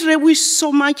country with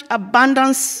so much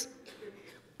abundance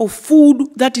of food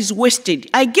that is wasted.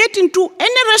 I get into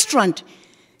any restaurant,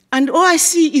 and all I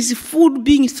see is food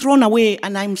being thrown away,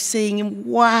 and I'm saying,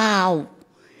 wow.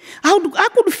 I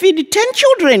could feed 10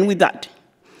 children with that.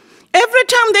 Every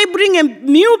time they bring a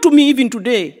meal to me, even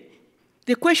today,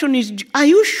 the question is, are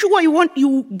you sure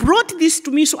you brought this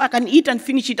to me so I can eat and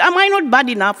finish it? Am I not bad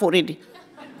enough already?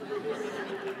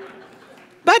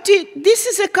 But this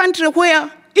is a country where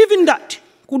even that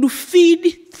could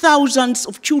feed thousands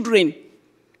of children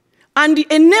and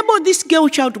enable this girl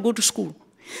child to go to school.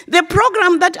 The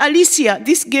program that Alicia,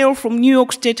 this girl from New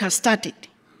York State, has started,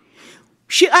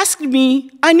 she asked me,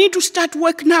 I need to start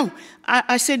work now.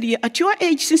 I said, yeah, at your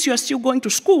age, since you are still going to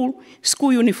school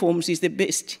uniforms is the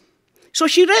best. So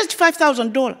she raised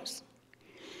 $5,000.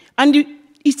 And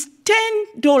it's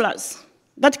 $10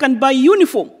 that can buy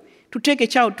uniform to take a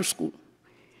child to school.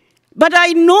 But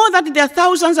I know that there are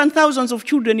thousands and thousands of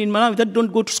children in Malawi that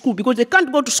don't go to school because they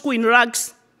can't go to school in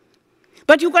rags.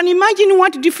 But you can imagine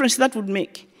what difference that would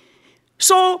make.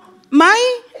 So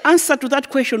my answer to that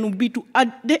question would be to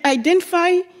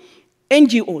identify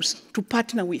NGOs to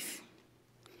partner with.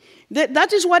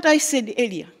 That is what I said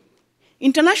earlier.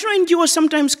 International NGOs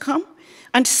sometimes come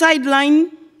and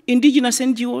sideline indigenous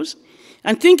NGOs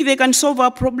and think they can solve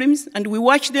our problems, and we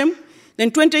watch them.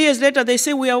 Then 20 years later, they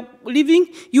say, we are leaving,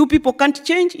 you people can't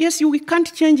change. Yes, we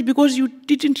can't change because you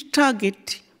didn't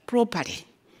target properly.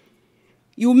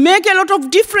 You make a lot of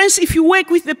difference if you work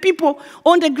with the people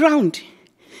on the ground.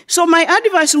 So my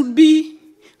advice would be,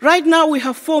 right now we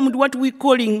have formed what we're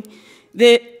calling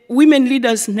the Women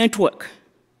Leaders Network,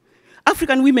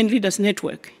 African Women Leaders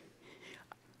Network,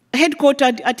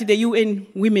 headquartered at the UN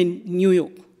Women New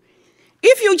York.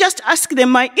 If you just ask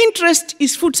them, my interest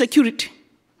is food security,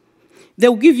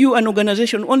 they'll give you an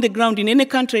organization on the ground in any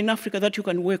country in Africa that you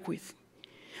can work with.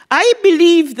 I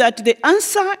believe that the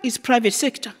answer is private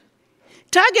sector.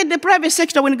 Target the private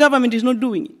sector when government is not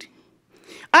doing it.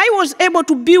 I was able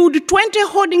to build 20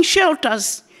 holding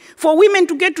shelters for women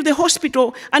to get to the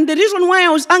hospital, and the reason why I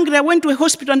was angry, I went to a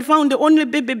hospital and found the only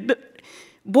baby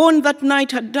born that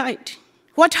night had died.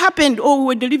 What happened? Oh, we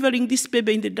were delivering this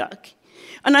baby in the dark.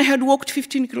 And I had walked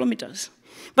 15 kilometers.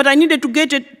 But I needed to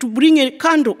get it to bring a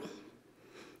candle.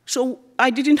 So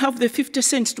I didn't have the 50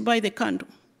 cents to buy the candle.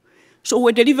 So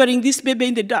we're delivering this baby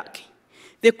in the dark.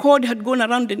 The cord had gone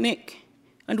around the neck,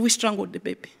 and we strangled the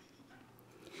baby.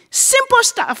 Simple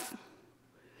stuff.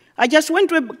 I just went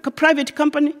to a private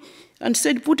company and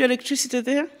said, put electricity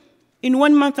there. In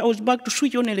 1 month, I was back to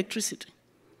switch on electricity.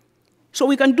 So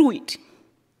we can do it.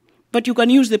 But you can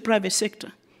use the private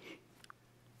sector.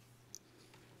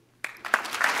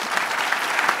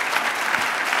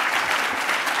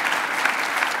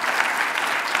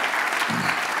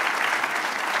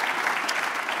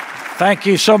 Thank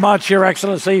you so much, Your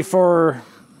Excellency, for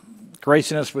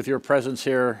gracing us with your presence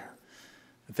here.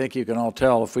 I think you can all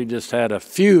tell if we just had a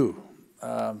few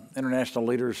international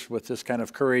leaders with this kind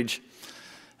of courage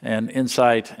and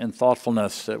insight and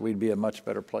thoughtfulness, that we'd be a much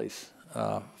better place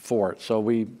for it. So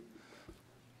we're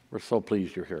so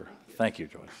pleased you're here. Thank you,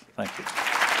 Joyce. Thank you.